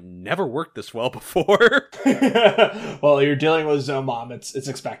 wow, it never worked this well before. Well, you're dealing with Zomom. It's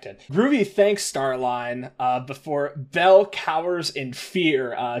expected. Groovy thanks Starline before Bell cowers in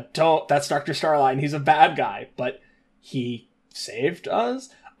fear. That's Dr. Starline. He's a bad guy, but he saved us?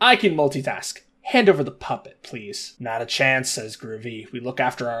 I can multitask. Hand over the puppet, please. Not a chance, says Groovy. We look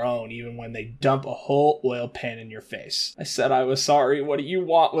after our own, even when they dump a whole oil pan in your face. I said I was sorry. What do you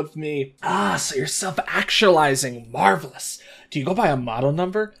want with me? Ah, so you're self-actualizing. Marvelous. Do you go by a model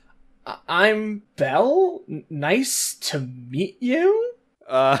number? I'm Belle? Nice to meet you?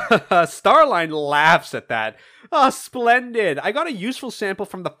 Starline laughs at that. Splendid. I got a useful sample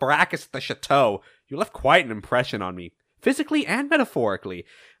from the fracas at the chateau. You left quite an impression on me. Physically and metaphorically.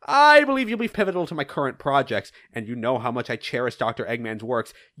 I believe you'll be pivotal to my current projects, and you know how much I cherish Dr. Eggman's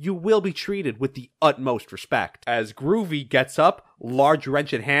works. You will be treated with the utmost respect. As Groovy gets up, large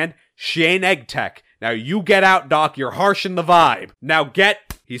wrench in hand, she ain't egg tech. Now you get out, Doc, you're harshing the vibe. Now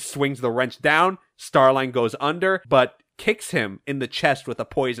get! He swings the wrench down, Starline goes under, but kicks him in the chest with a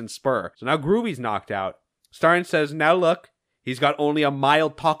poison spur. So now Groovy's knocked out. Starline says, now look, he's got only a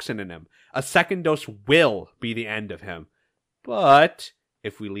mild toxin in him. A second dose will be the end of him. But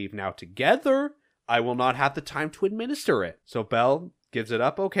if we leave now together, I will not have the time to administer it. So Belle gives it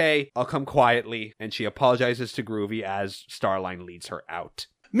up. Okay, I'll come quietly. And she apologizes to Groovy as Starline leads her out.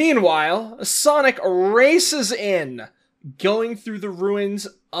 Meanwhile, Sonic races in, going through the ruins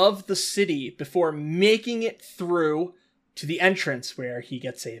of the city before making it through to the entrance, where he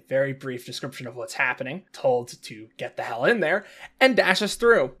gets a very brief description of what's happening, told to get the hell in there, and dashes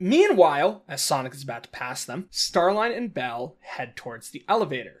through. Meanwhile, as Sonic is about to pass them, Starline and Belle head towards the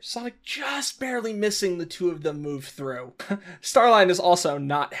elevator, Sonic just barely missing the two of them move through. Starline is also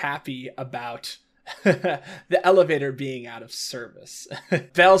not happy about the elevator being out of service.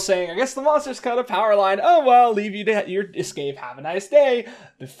 Belle saying, I guess the monster's cut a power line. Oh, well, leave you to your escape. Have a nice day.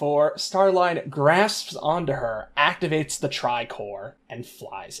 Before Starline grasps onto her, activates the tricore, and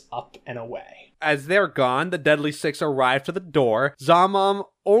flies up and away. As they're gone, the Deadly Six arrive to the door. Zamam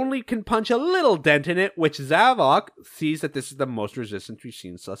only can punch a little dent in it, which Zavok sees that this is the most resistance we've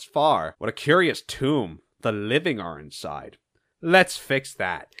seen thus far. What a curious tomb. The living are inside. Let's fix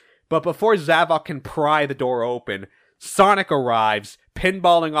that. But before Zavok can pry the door open, Sonic arrives,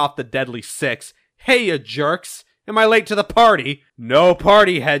 pinballing off the Deadly Six. Hey, you jerks! Am I late to the party? No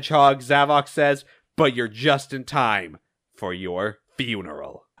party, Hedgehog, Zavok says, but you're just in time for your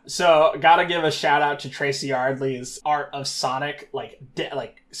funeral. So, gotta give a shout out to Tracy Yardley's art of Sonic,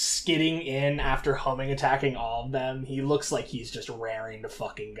 like skidding in after homing attacking all of them. He looks like he's just raring to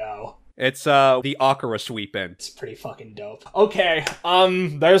fucking go. It's the Akira sweep in. It's pretty fucking dope. Okay,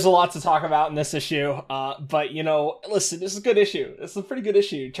 there's a lot to talk about in this issue, but listen, this is a good issue. This is a pretty good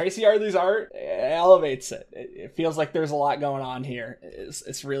issue. Tracy Yardley's art elevates it. It feels like there's a lot going on here.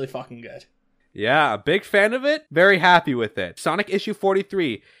 It's really fucking good. Yeah, a big fan of it. Very happy with it. Sonic issue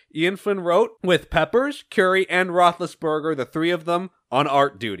 43. Ian Flynn wrote with Peppers, Curie, and Roethlisberger, the three of them, on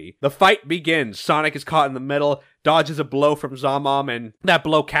art duty. The fight begins. Sonic is caught in the middle, dodges a blow from Zamam, and that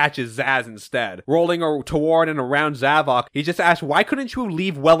blow catches Zaz instead. Rolling toward and around Zavok, he just asks, why couldn't you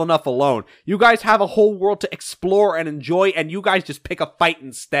leave well enough alone? You guys have a whole world to explore and enjoy, and you guys just pick a fight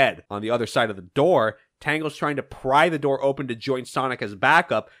instead. On the other side of the door, Tangle's trying to pry the door open to join Sonic as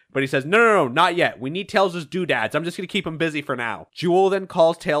backup, but he says, no, not yet. We need Tails' doodads. I'm just going to keep him busy for now. Jewel then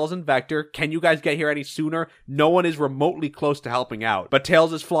calls Tails and Vector. Can you guys get here any sooner? No one is remotely close to helping out. But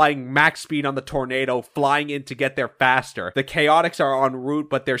Tails is flying max speed on the tornado, flying in to get there faster. The Chaotix are en route,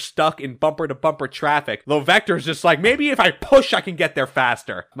 but they're stuck in bumper-to-bumper traffic. Though Vector's just like, maybe if I push, I can get there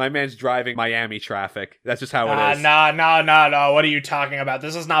faster. My man's driving Miami traffic. That's just how it is. No. What are you talking about?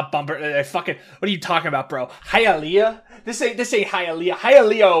 This is not bumper. What are you talking about, bro? Hialeah? This ain't Hialeah.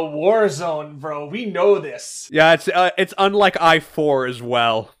 Hialeah war zone, bro. We know this. Yeah, it's unlike I-4 as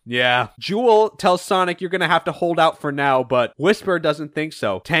well. Yeah. Jewel tells Sonic you're gonna have to hold out for now, but Whisper doesn't think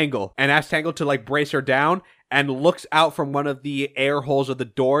so. Tangle, and asks Tangle to brace her down, and looks out from one of the air holes of the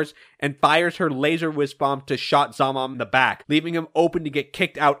doors and fires her laser whiz bomb to shot Zamam in the back, leaving him open to get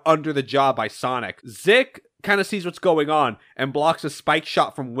kicked out under the jaw by Sonic. Zik kind of sees what's going on and blocks a spike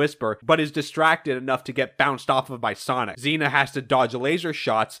shot from Whisper, but is distracted enough to get bounced off of by Sonic. Xena has to dodge laser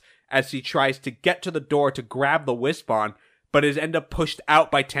shots as he tries to get to the door to grab the Wisp on, but is end up pushed out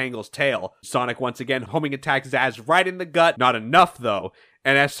by Tangle's tail. Sonic once again homing attacks Zaz right in the gut. Not enough though,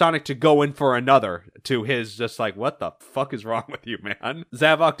 and asks Sonic to go in for another, to his just like, what the fuck is wrong with you, man?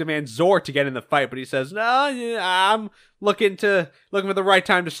 Zavok demands Zor to get in the fight, but he says, no, I'm looking for the right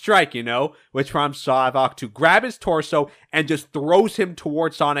time to strike, which prompts Zavok to grab his torso and just throws him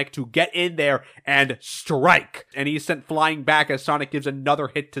towards Sonic to get in there and strike. And he's sent flying back as Sonic gives another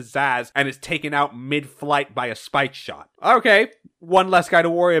hit to Zaz and is taken out mid-flight by a spike shot. Okay, one less guy to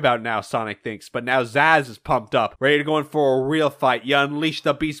worry about now, Sonic thinks, but now Zaz is pumped up, ready to go in for a real fight. You unleash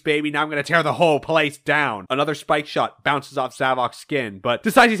the beast, baby, now I'm gonna tear the whole place down. Another spike shot bounces off Zavok's skin, but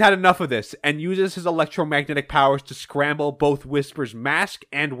decides he's had enough of this and uses his electromagnetic powers to scramble both Whisper's mask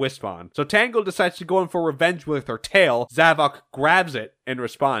and Wispon. So Tangle decides to go in for revenge with her tail. Zavok grabs it in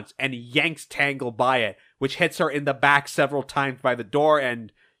response and yanks Tangle by it, which hits her in the back several times by the door,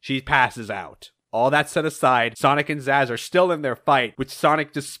 and she passes out. All that set aside, Sonic and Zaz are still in their fight, which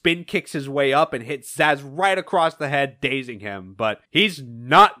Sonic just spin kicks his way up and hits Zaz right across the head, dazing him. But he's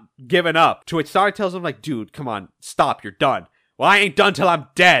not giving up, to which Sonic tells him, dude, come on, stop, you're done. Well, I ain't done till I'm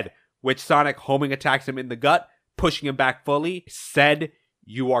dead, which Sonic homing attacks him in the gut, pushing him back fully, said,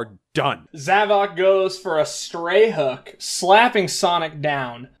 you are done. Zavok goes for a stray hook, slapping Sonic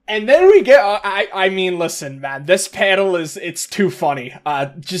down. And then we get, I mean, listen, man, this panel it's too funny.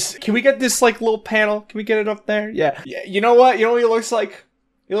 Can we get this, little panel? Can we get it up there? Yeah. You know what? You know what he looks like?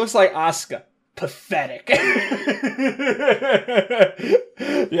 He looks like Asuka. pathetic.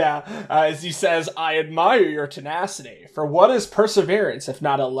 Yeah, as he says, I admire your tenacity. For what is perseverance if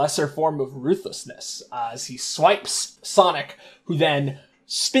not a lesser form of ruthlessness? As he swipes Sonic, who then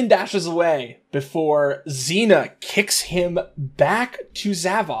spin dashes away before Xena kicks him back to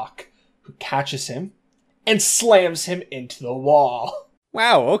Zavok, who catches him and slams him into the wall.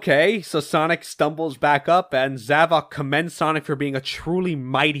 Wow, okay, so Sonic stumbles back up, and Zavok commends Sonic for being a truly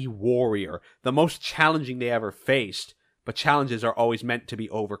mighty warrior, the most challenging they ever faced. But challenges are always meant to be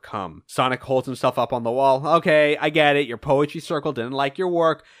overcome. Sonic holds himself up on the wall. Okay, I get it, your poetry circle didn't like your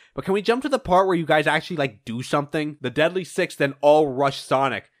work, but can we jump to the part where you guys actually, do something? The Deadly Six then all rush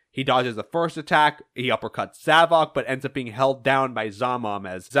Sonic. He dodges the first attack, he uppercuts Zavok, but ends up being held down by Zamam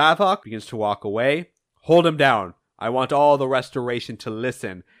as Zavok begins to walk away. Hold him down. I want all the restoration to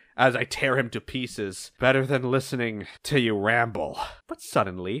listen as I tear him to pieces. Better than listening to you ramble. But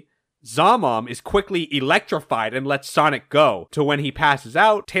suddenly, Zamam is quickly electrified and lets Sonic go. To when he passes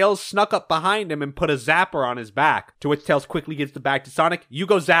out, Tails snuck up behind him and put a zapper on his back. To which Tails quickly gives the bag to Sonic. You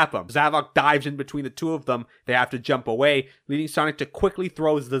go zap him. Zavok dives in between the two of them. They have to jump away, leading Sonic to quickly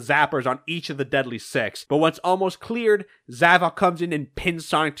throw the zappers on each of the Deadly Six. But once almost cleared, Zavok comes in and pins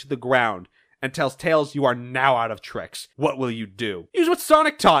Sonic to the ground and tells Tails, you are now out of tricks. What will you do? Use what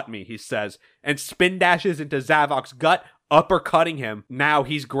Sonic taught me, he says, and spin dashes into Zavok's gut, uppercutting him. Now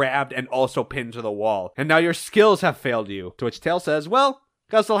he's grabbed and also pinned to the wall. And now your skills have failed you. To which Tails says, well,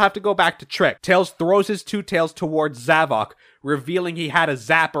 guess I'll have to go back to Trick. Tails throws his two tails towards Zavok, revealing he had a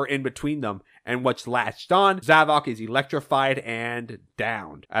zapper in between them. And what's latched on, Zavok is electrified and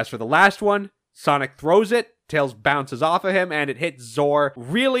downed. As for the last one, Sonic throws it, Tails bounces off of him, and it hits Zor,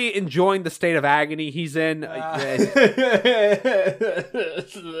 really enjoying the state of agony he's in. No.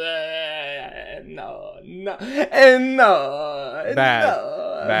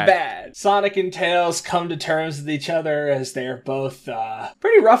 Bad. Sonic and Tails come to terms with each other as they're both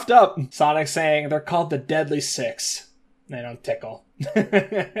pretty roughed up. Sonic saying they're called the Deadly Six. They don't tickle.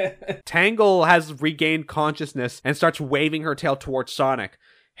 Tangle has regained consciousness and starts waving her tail towards Sonic.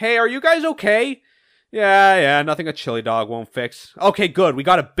 Hey, are you guys okay? Yeah, nothing a chili dog won't fix. Okay, good, we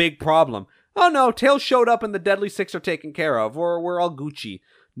got a big problem. Oh no, Tails showed up and the Deadly Six are taken care of, or we're all Gucci.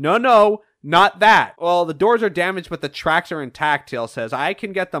 No, not that. Well, the doors are damaged, but the tracks are intact, Tails says. I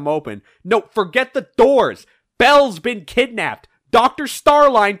can get them open. No, forget the doors! Belle's been kidnapped! Dr.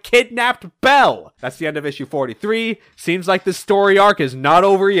 Starline kidnapped Belle! That's the end of issue 43. Seems like the story arc is not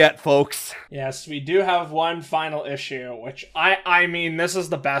over yet, folks. Yes, we do have one final issue, which I mean, this is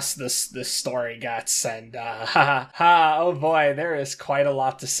the best this story gets, and oh boy, there is quite a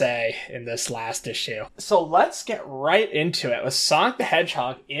lot to say in this last issue. So let's get right into it with Sonic the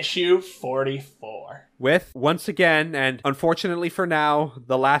Hedgehog issue 44. With, once again, and unfortunately for now,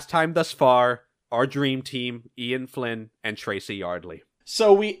 the last time thus far, our dream team, Ian Flynn and Tracy Yardley.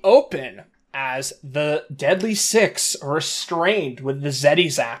 So we open as the Deadly Six, restrained with the Zeti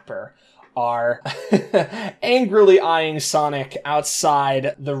Zapper, are angrily eyeing Sonic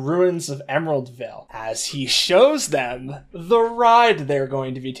outside the ruins of Emeraldville as he shows them the ride they're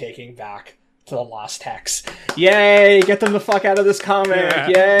going to be taking back to the Lost Hex. Yay! Get them the fuck out of this comic! Yeah.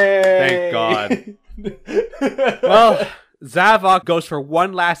 Yay! Thank God. Well, Zavok goes for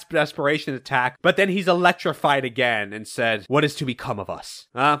one last desperation attack, but then he's electrified again and said, what is to become of us?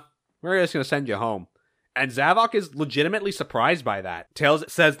 We're just going to send you home. And Zavok is legitimately surprised by that. Tails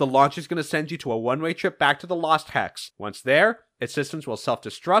says the launch is going to send you to a one-way trip back to the Lost Hex. Once there, its systems will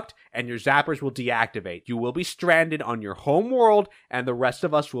self-destruct and your zappers will deactivate. You will be stranded on your home world and the rest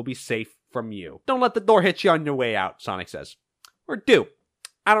of us will be safe from you. Don't let the door hit you on your way out, Sonic says. Or do.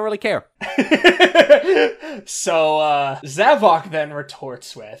 I don't really care. So, Zavok then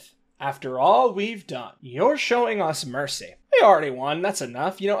retorts with, after all we've done, you're showing us mercy. We already won, that's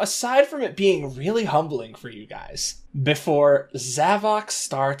enough. Aside from it being really humbling for you guys. Before Zavok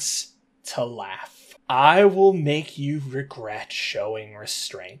starts to laugh. I will make you regret showing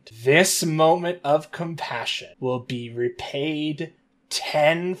restraint. This moment of compassion will be repaid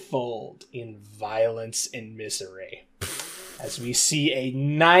tenfold in violence and misery. As we see a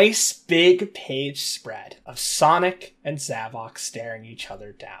nice big page spread of Sonic and Zavok staring each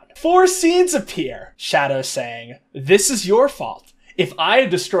other down. 4 scenes appear. Shadow saying, this is your fault. If I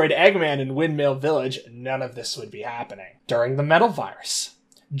had destroyed Eggman in Windmill Village, none of this would be happening. During the Metal Virus.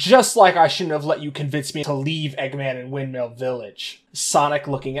 Just like I shouldn't have let you convince me to leave Eggman in Windmill Village. Sonic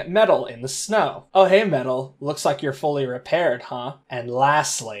looking at Metal in the snow. Oh hey Metal, looks like you're fully repaired, huh? And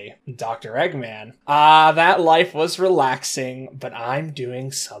lastly, Dr. Eggman. That life was relaxing, but I'm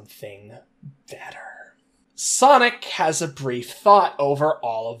doing something better. Sonic has a brief thought over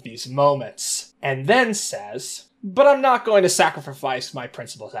all of these moments, and then says, but I'm not going to sacrifice my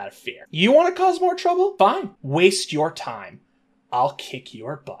principles out of fear. You want to cause more trouble? Fine. Waste your time. I'll kick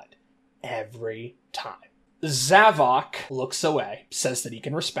your butt. Every time. Zavok looks away, says that he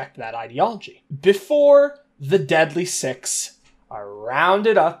can respect that ideology. Before the Deadly Six are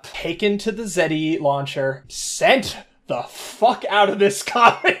rounded up, taken to the Zeti launcher, sent the fuck out of this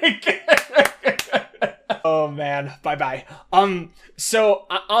comic. Oh man, bye-bye. So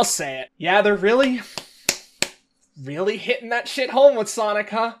I'll say it. Yeah, they're really hitting that shit home with Sonic,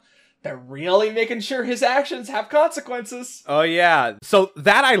 huh? They're really making sure his actions have consequences. Oh yeah. So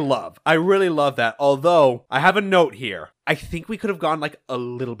that I love. I really love that. Although, I have a note here. I think we could have gone like a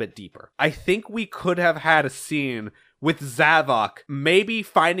little bit deeper. I think we could have had a scene with Zavok maybe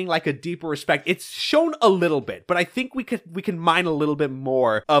finding like a deeper respect. It's shown a little bit, but I think we can mine a little bit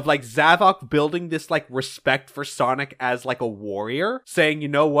more of like Zavok building this like respect for Sonic as like a warrior, saying, you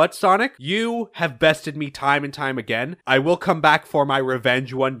know what, Sonic, you have bested me time and time again. I will come back for my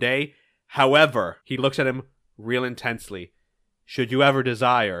revenge one day. However, he looks at him real intensely. Should you ever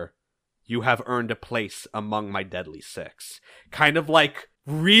desire, you have earned a place among my Deadly Six. Kind of like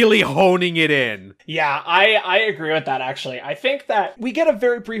really honing it in. Yeah, I agree with that, actually. I think that we get a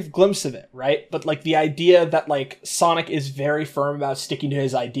very brief glimpse of it, right? But, like, the idea that, like, Sonic is very firm about sticking to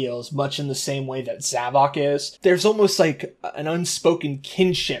his ideals, much in the same way that Zavok is. There's almost, like, an unspoken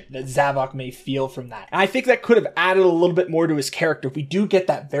kinship that Zavok may feel from that. And I think that could have added a little bit more to his character. We do get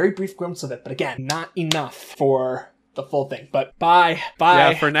that very brief glimpse of it, but again, not enough for the full thing. But bye.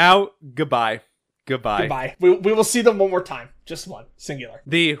 Yeah, for now, goodbye. Goodbye. We will see them one more time. Just one. Singular.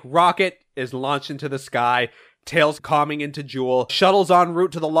 The rocket is launched into the sky. Tails calming into Jewel. Shuttle's en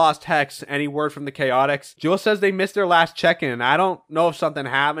route to the Lost Hex. Any word from the Chaotix? Jewel says they missed their last check-in. I don't know if something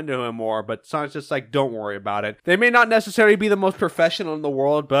happened to him more, but Sonic's just like, don't worry about it. They may not necessarily be the most professional in the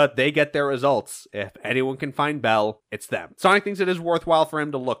world, but they get their results. If anyone can find Bell, it's them. Sonic thinks it is worthwhile for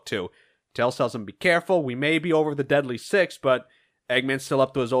him to look to. Tails tells him, be careful. We may be over the Deadly Six, but Eggman's still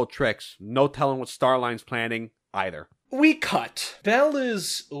up to his old tricks. No telling what Starline's planning either. We cut. Belle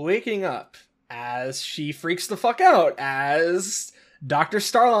is waking up as she freaks the fuck out as Dr.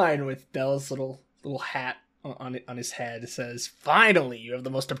 Starline with Belle's little hat on his head says, finally, you have the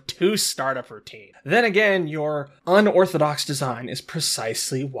most obtuse startup routine. Then again, your unorthodox design is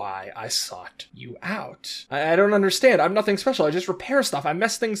precisely why I sought you out. I don't understand. I'm nothing special. I just repair stuff. I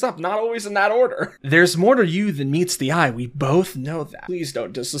mess things up, not always in that order. There's more to you than meets the eye. We both know that. Please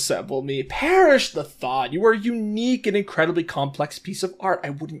don't disassemble me. Perish the thought. You are a unique and incredibly complex piece of art. I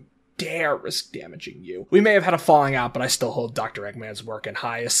wouldn't dare risk damaging you. We may have had a falling out, but I still hold Dr. Eggman's work in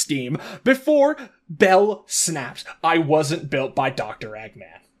high esteem. Before Belle snaps, I wasn't built by Dr.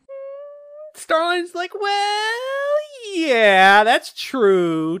 Eggman. Starline's like, well, yeah, that's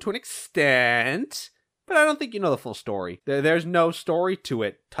true to an extent, but I don't think you know the full story. There's no story to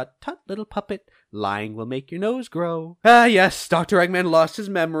it. Tut tut, little puppet. Lying will make your nose grow. Yes, Dr. Eggman lost his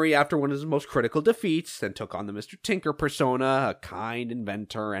memory after one of his most critical defeats, and took on the Mr. Tinker persona, a kind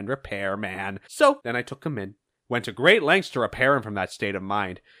inventor and repairman. So, then I took him in. Went to great lengths to repair him from that state of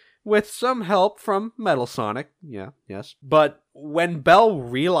mind. With some help from Metal Sonic. Yeah, yes. But when Belle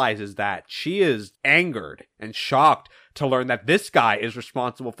realizes that, she is angered and shocked to learn that this guy is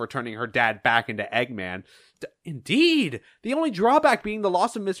responsible for turning her dad back into Eggman. Indeed! The only drawback being the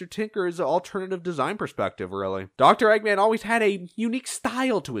loss of Mr. Tinker is an alternative design perspective, really. Dr. Eggman always had a unique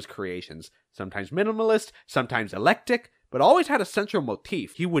style to his creations. Sometimes minimalist, sometimes eclectic, but always had a central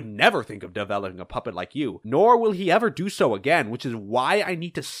motif. He would never think of developing a puppet like you, nor will he ever do so again, which is why I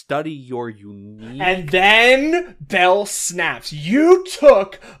need to study your unique... And then Belle snaps. You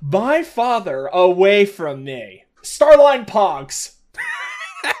took my father away from me. Starline Pogs.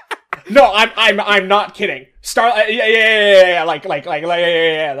 No, I'm not kidding. Yeah,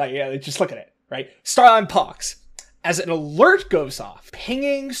 just look at it, right? Starline Pogs. As an alert goes off,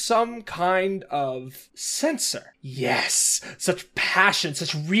 pinging some kind of sensor. Yes, such passion,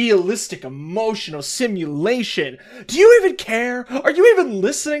 such realistic emotional simulation. Do you even care? Are you even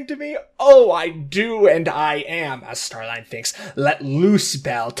listening to me? Oh, I do, and I am, as Starline thinks. Let loose,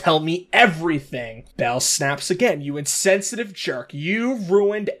 Belle. Tell me everything. Belle snaps again. You insensitive jerk. You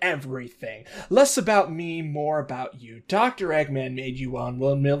ruined everything. Less about me, more about you. Dr. Eggman made you on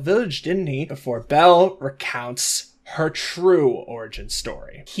Windmill Village, didn't he? Before Belle recounts her true origin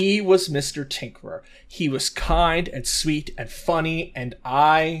story. He was Mr. Tinkerer. He was kind and sweet and funny, and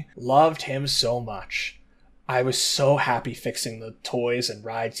I loved him so much. I was so happy fixing the toys and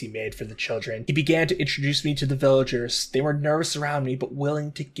rides he made for the children. He began to introduce me to the villagers. They were nervous around me, but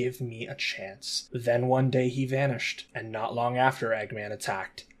willing to give me a chance. Then one day he vanished, and not long after Eggman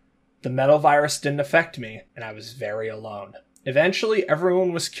attacked. The metal virus didn't affect me, and I was very alone. Eventually,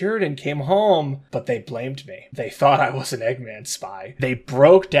 everyone was cured and came home, but they blamed me. They thought I was an Eggman spy. They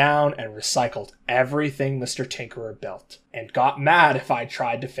broke down and recycled everything Mr. Tinkerer built, and got mad if I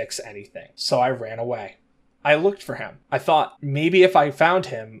tried to fix anything. So I ran away. I looked for him. I thought maybe if I found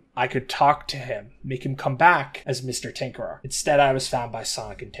him, I could talk to him, make him come back as Mr. Tinkerer. Instead, I was found by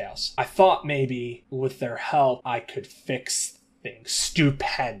Sonic and Tails. I thought maybe with their help, I could fix things.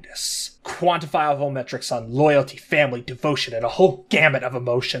 Stupendous. Quantifiable metrics on loyalty, family, devotion, and a whole gamut of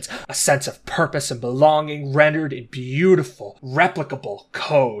emotions. A sense of purpose and belonging rendered in beautiful, replicable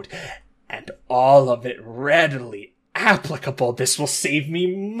code. And all of it readily applicable. This will save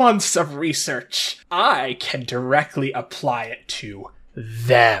me months of research. I can directly apply it to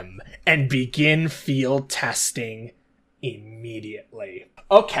them and begin field testing immediately.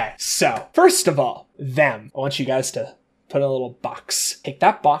 Okay, so first of all, them. I want you guys to put in a little box. Take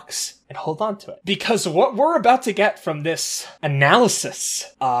that box and hold on to it. Because what we're about to get from this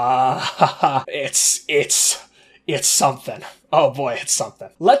analysis, it's something. Oh boy, it's something.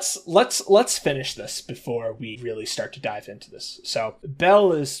 Let's finish this before we really start to dive into this. So,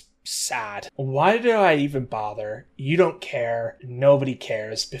 Belle is sad. Why do I even bother? You don't care. Nobody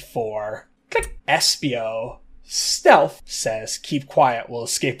cares before. Click. Espio Stealth says, keep quiet, we'll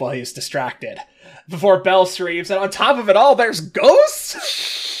escape while he's distracted. Before Belle screams, and on top of it all, there's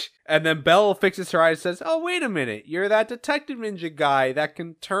ghosts? And then Belle fixes her eyes and says, oh, wait a minute. You're that detective ninja guy that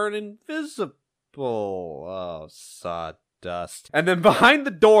can turn invisible. Oh, sawdust. And then behind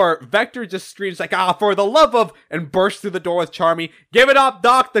the door, Vector just screams like, for the love of, and bursts through the door with Charmy. Give it up,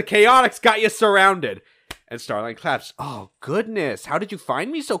 Doc. The Chaotix got you surrounded. And Starline claps. Oh, goodness. How did you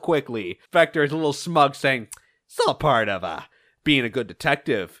find me so quickly? Vector is a little smug saying, it's all part of being a good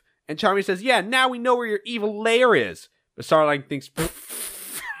detective. And Charmy says, yeah, now we know where your evil lair is. But Starline thinks,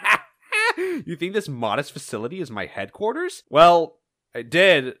 you think this modest facility is my headquarters? Well, I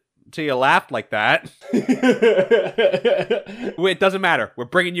did, until you laughed like that. It doesn't matter. We're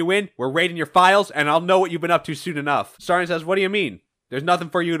bringing you in, we're raiding your files, and I'll know what you've been up to soon enough. Starling says, what do you mean? There's nothing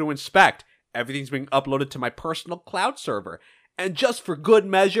for you to inspect. Everything's being uploaded to my personal cloud server. And just for good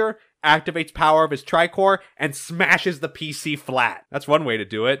measure, activates power of his tricore and smashes the PC flat. That's one way to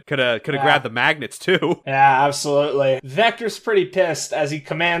do it. Coulda grabbed the magnets too. Yeah, absolutely. Vector's pretty pissed as he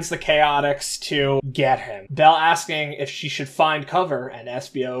commands the Chaotix to get him. Belle asking if she should find cover, and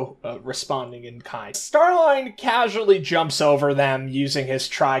Espio responding in kind. Starline casually jumps over them using his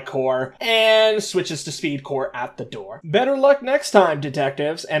tricore and switches to speed core at the door. Better luck next time,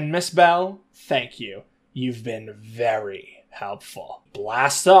 detectives, and Miss Belle, thank you. You've been very helpful.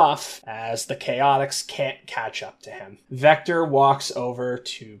 Blast off as the Chaotix can't catch up to him. Vector walks over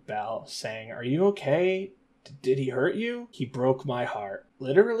to Belle saying, are you okay? Did he hurt you? He broke my heart.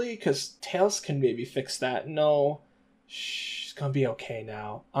 Literally? Because Tails can maybe fix that. No. She's gonna be okay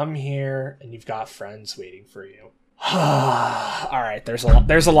now. I'm here and you've got friends waiting for you. Alright, there's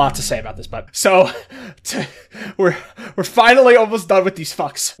a lot to say about this, but so we're finally almost done with these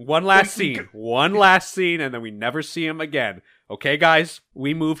fucks. One last scene, and then we never see him again. Okay, guys,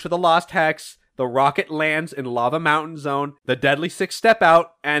 we move to the Lost Hex. The rocket lands in Lava Mountain Zone. The Deadly Six step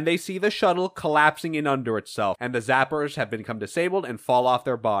out, and they see the shuttle collapsing in under itself, and the zappers have become disabled and fall off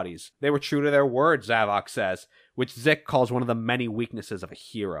their bodies. They were true to their word, Zavok says, which Zik calls one of the many weaknesses of a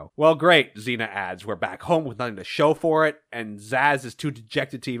hero. Well, great, Xena adds. We're back home with nothing to show for it, and Zaz is too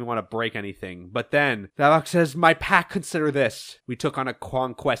dejected to even want to break anything. But then, Zavok says, my pack consider this. We took on a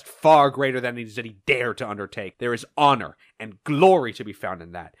conquest far greater than he dared to undertake. There is honor and glory to be found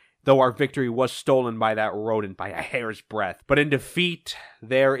in that, though our victory was stolen by that rodent by a hair's breadth. But in defeat,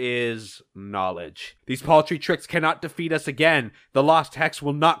 there is knowledge. These paltry tricks cannot defeat us again. The Lost Hex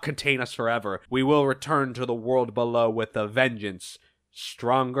will not contain us forever. We will return to the world below with a vengeance.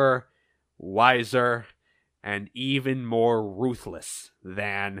 Stronger, wiser, and even more ruthless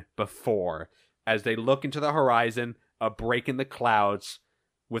than before. As they look into the horizon, a break in the clouds,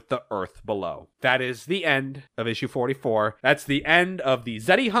 with the Earth below. That is the end of issue 44. That's the end of the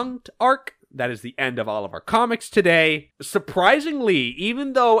Zeti Hunt arc. That is the end of all of our comics today. Surprisingly,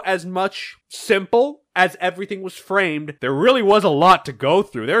 even though as much simple as everything was framed, there really was a lot to go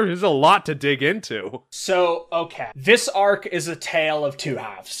through. There is a lot to dig into. So, okay. This arc is a tale of two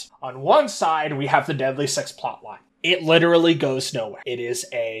halves. On one side, we have the Deadly Six plotline. It literally goes nowhere. It is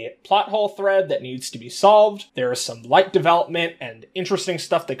a plot hole thread that needs to be solved. There is some light development and interesting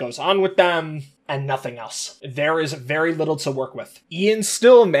stuff that goes on with them. and nothing else. There is very little to work with. Ian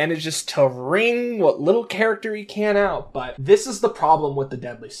still manages to wring what little character he can out, but this is the problem with the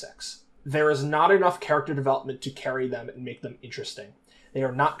Deadly Six. There is not enough character development to carry them and make them interesting. They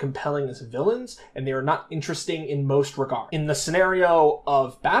are not compelling as villains, and they are not interesting in most regards. In the scenario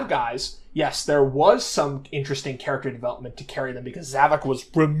of bad guys, yes, there was some interesting character development to carry them because Zavok was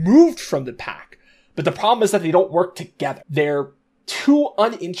removed from the pack. But the problem is that they don't work together. They're too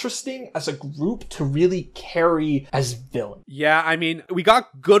uninteresting as a group to really carry as villains. Yeah, I mean, we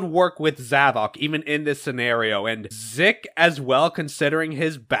got good work with Zavok, even in this scenario, and Zik as well, considering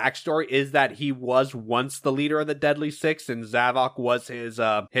his backstory is that he was once the leader of the Deadly Six, and Zavok was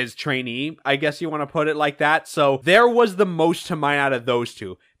his trainee, I guess you want to put it like that. So there was the most to mine out of those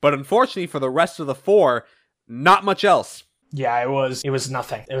two. But unfortunately for the rest of the four, not much else. Yeah, it was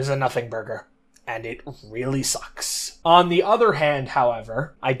nothing. It was a nothing burger. And it really sucks. On the other hand,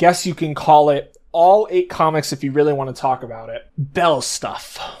 however, I guess you can call it all 8 comics if you really want to talk about it. Bell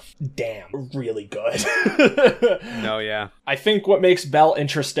stuff. Damn, really good. No, yeah. I think what makes Belle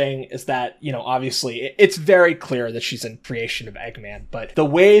interesting is that, obviously it's very clear that she's a creation of Eggman, but the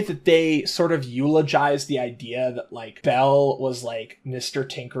way that they sort of eulogize the idea that, like, Belle was, like, Mr.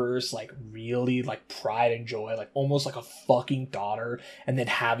 Tinkerer's, like, really, like, pride and joy, like, almost like a fucking daughter, and then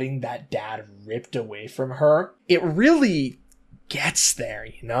having that dad ripped away from her, it really gets there,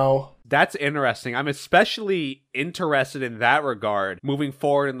 That's interesting. I'm especially interested in that regard moving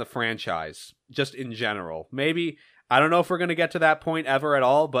forward in the franchise, just in general. Maybe, I don't know if we're going to get to that point ever at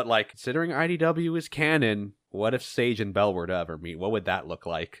all, but like, considering IDW is canon, what if Sage and Belle were to ever meet? What would that look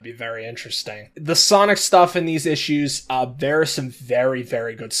like? Be very interesting. The Sonic stuff in these issues, there are some very,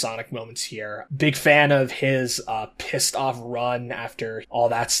 very good Sonic moments here. Big fan of his pissed off run after all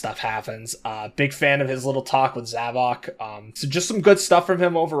that stuff happens. Big fan of his little talk with Zavok. So just some good stuff from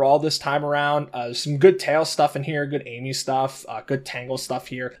him overall this time around. Some good Tail stuff in here, good Amy stuff, good Tangle stuff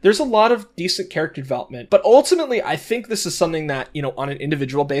here. There's a lot of decent character development, but ultimately I think this is something that, on an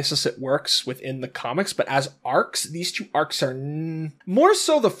individual basis it works within the comics, but as arcs, these 2 arcs are more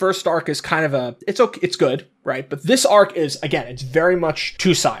so the first arc is kind of it's good, right? But this arc is, again, it's very much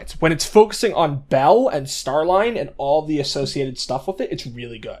 2 sides. When it's focusing on Belle and Starline and all the associated stuff with it, it's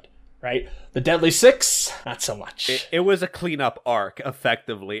really good, right? The Deadly Six, not so much. It was a cleanup arc,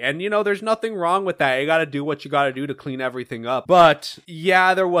 effectively. And, there's nothing wrong with that. You gotta do what you gotta do to clean everything up. But,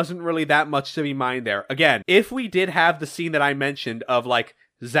 yeah, there wasn't really that much to be mined there. Again, if we did have the scene that I mentioned of, like,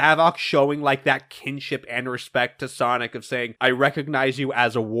 Zavok showing, like, that kinship and respect to Sonic of saying, I recognize you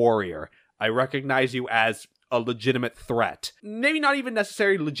as a warrior. I recognize you as a legitimate threat. Maybe not even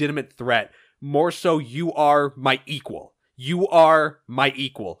necessarily legitimate threat. More so, you are my equal. You are my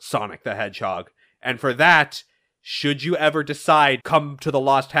equal, Sonic the Hedgehog. And for that, should you ever decide, come to the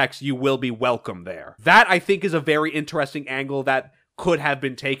Lost Hex, you will be welcome there. That, I think, is a very interesting angle that could have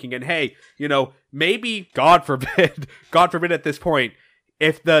been taken. And hey, maybe, God forbid at this point,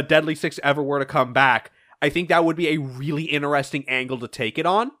 if the Deadly Six ever were to come back, I think that would be a really interesting angle to take it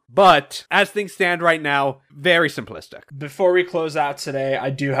on. But as things stand right now, very simplistic. Before we close out today, I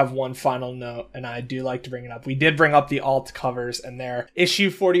do have one final note, and I do like to bring it up. We did bring up the alt covers, and their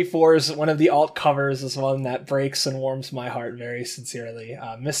issue 44 is one of the alt covers is one that breaks and warms my heart very sincerely.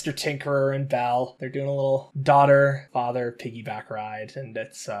 Mr. Tinkerer and Belle, they're doing a little daughter-father piggyback ride, and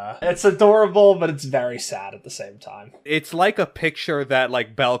it's adorable, but it's very sad at the same time. It's like a picture that,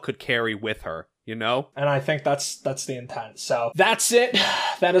 like, Belle could carry with her. And I think that's the intent. So that's it.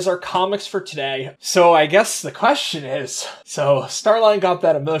 That is our comics for today. So I guess the question is, so Starline got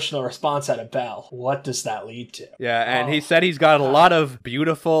that emotional response out of Belle. What does that lead to? Yeah, and he said he's got a lot of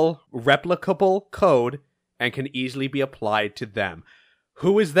beautiful, replicable code and can easily be applied to them.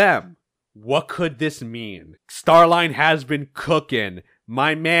 Who is them? What could this mean? Starline has been cooking.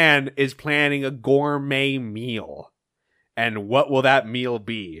 My man is planning a gourmet meal. And what will that meal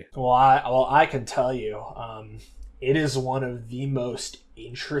be? Well, I can tell you, it is one of the most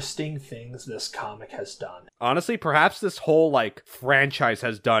interesting things this comic has done. Honestly, perhaps this whole, like, franchise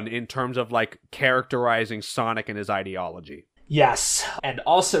has done in terms of, like, characterizing Sonic and his ideology. Yes, and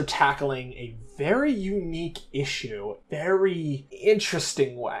also tackling a very unique issue, very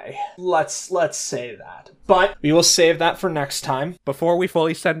interesting way. Let's say that. But we will save that for next time. Before we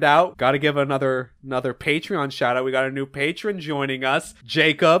fully send out, gotta give another Patreon shout out. We got a new patron joining us,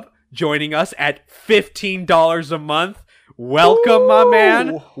 Jacob, joining us at $15 a month. Welcome, my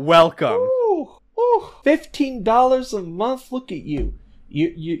man. Welcome. $15 a month. Look at you.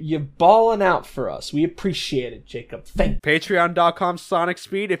 You're balling out for us. We appreciate it, Jacob. Thank you.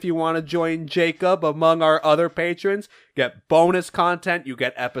 Patreon.com/SonicSpeed if you want to join Jacob among our other patrons. Get bonus content. You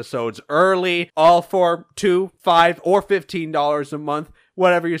get episodes early, all for $2, $5, or $15 a month,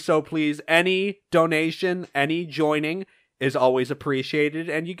 whatever you so please. Any donation, any joining is always appreciated,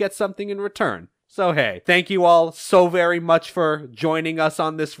 and you get something in return. So hey, thank you all so very much for joining us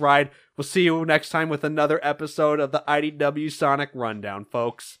on this ride. We'll see you next time with another episode of the IDW Sonic Rundown,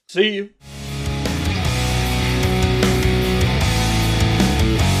 folks. See you.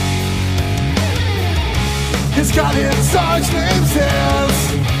 He's got his Sonic's name says,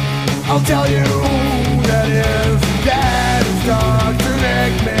 I'll tell you who that is. That is Dr.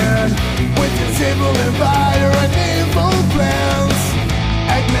 Eggman, with his evil divider and evil plans.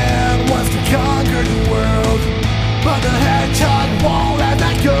 Eggman wants to conquer the world, but the hedgehog won't let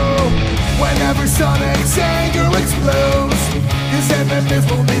that go. Whenever Sonic's anger explodes, his enemies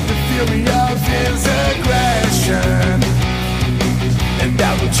will meet the fury of his aggression, and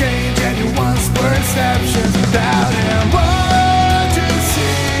that will change anyone's perceptions about him. What you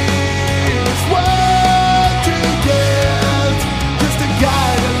see is what you get. Just a guy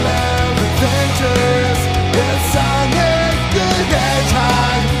that loves adventures. It's Sonic the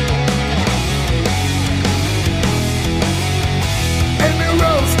Hedgehog. And the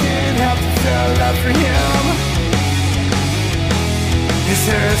rose can't help to feel love for him. Is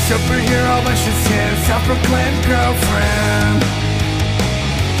there a superhero, but she's his self-proclaimed girlfriend?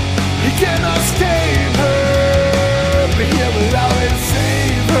 He cannot escape her, but he will always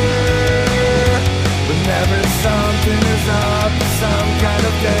save her. Whenever something is up, some kind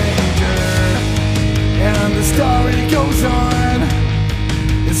of danger, and the story goes on,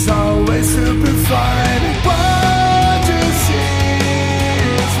 it's always super fun. What you see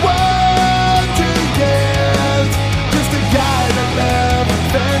is what you get. Just a guy that loves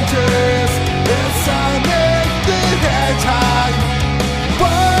adventure.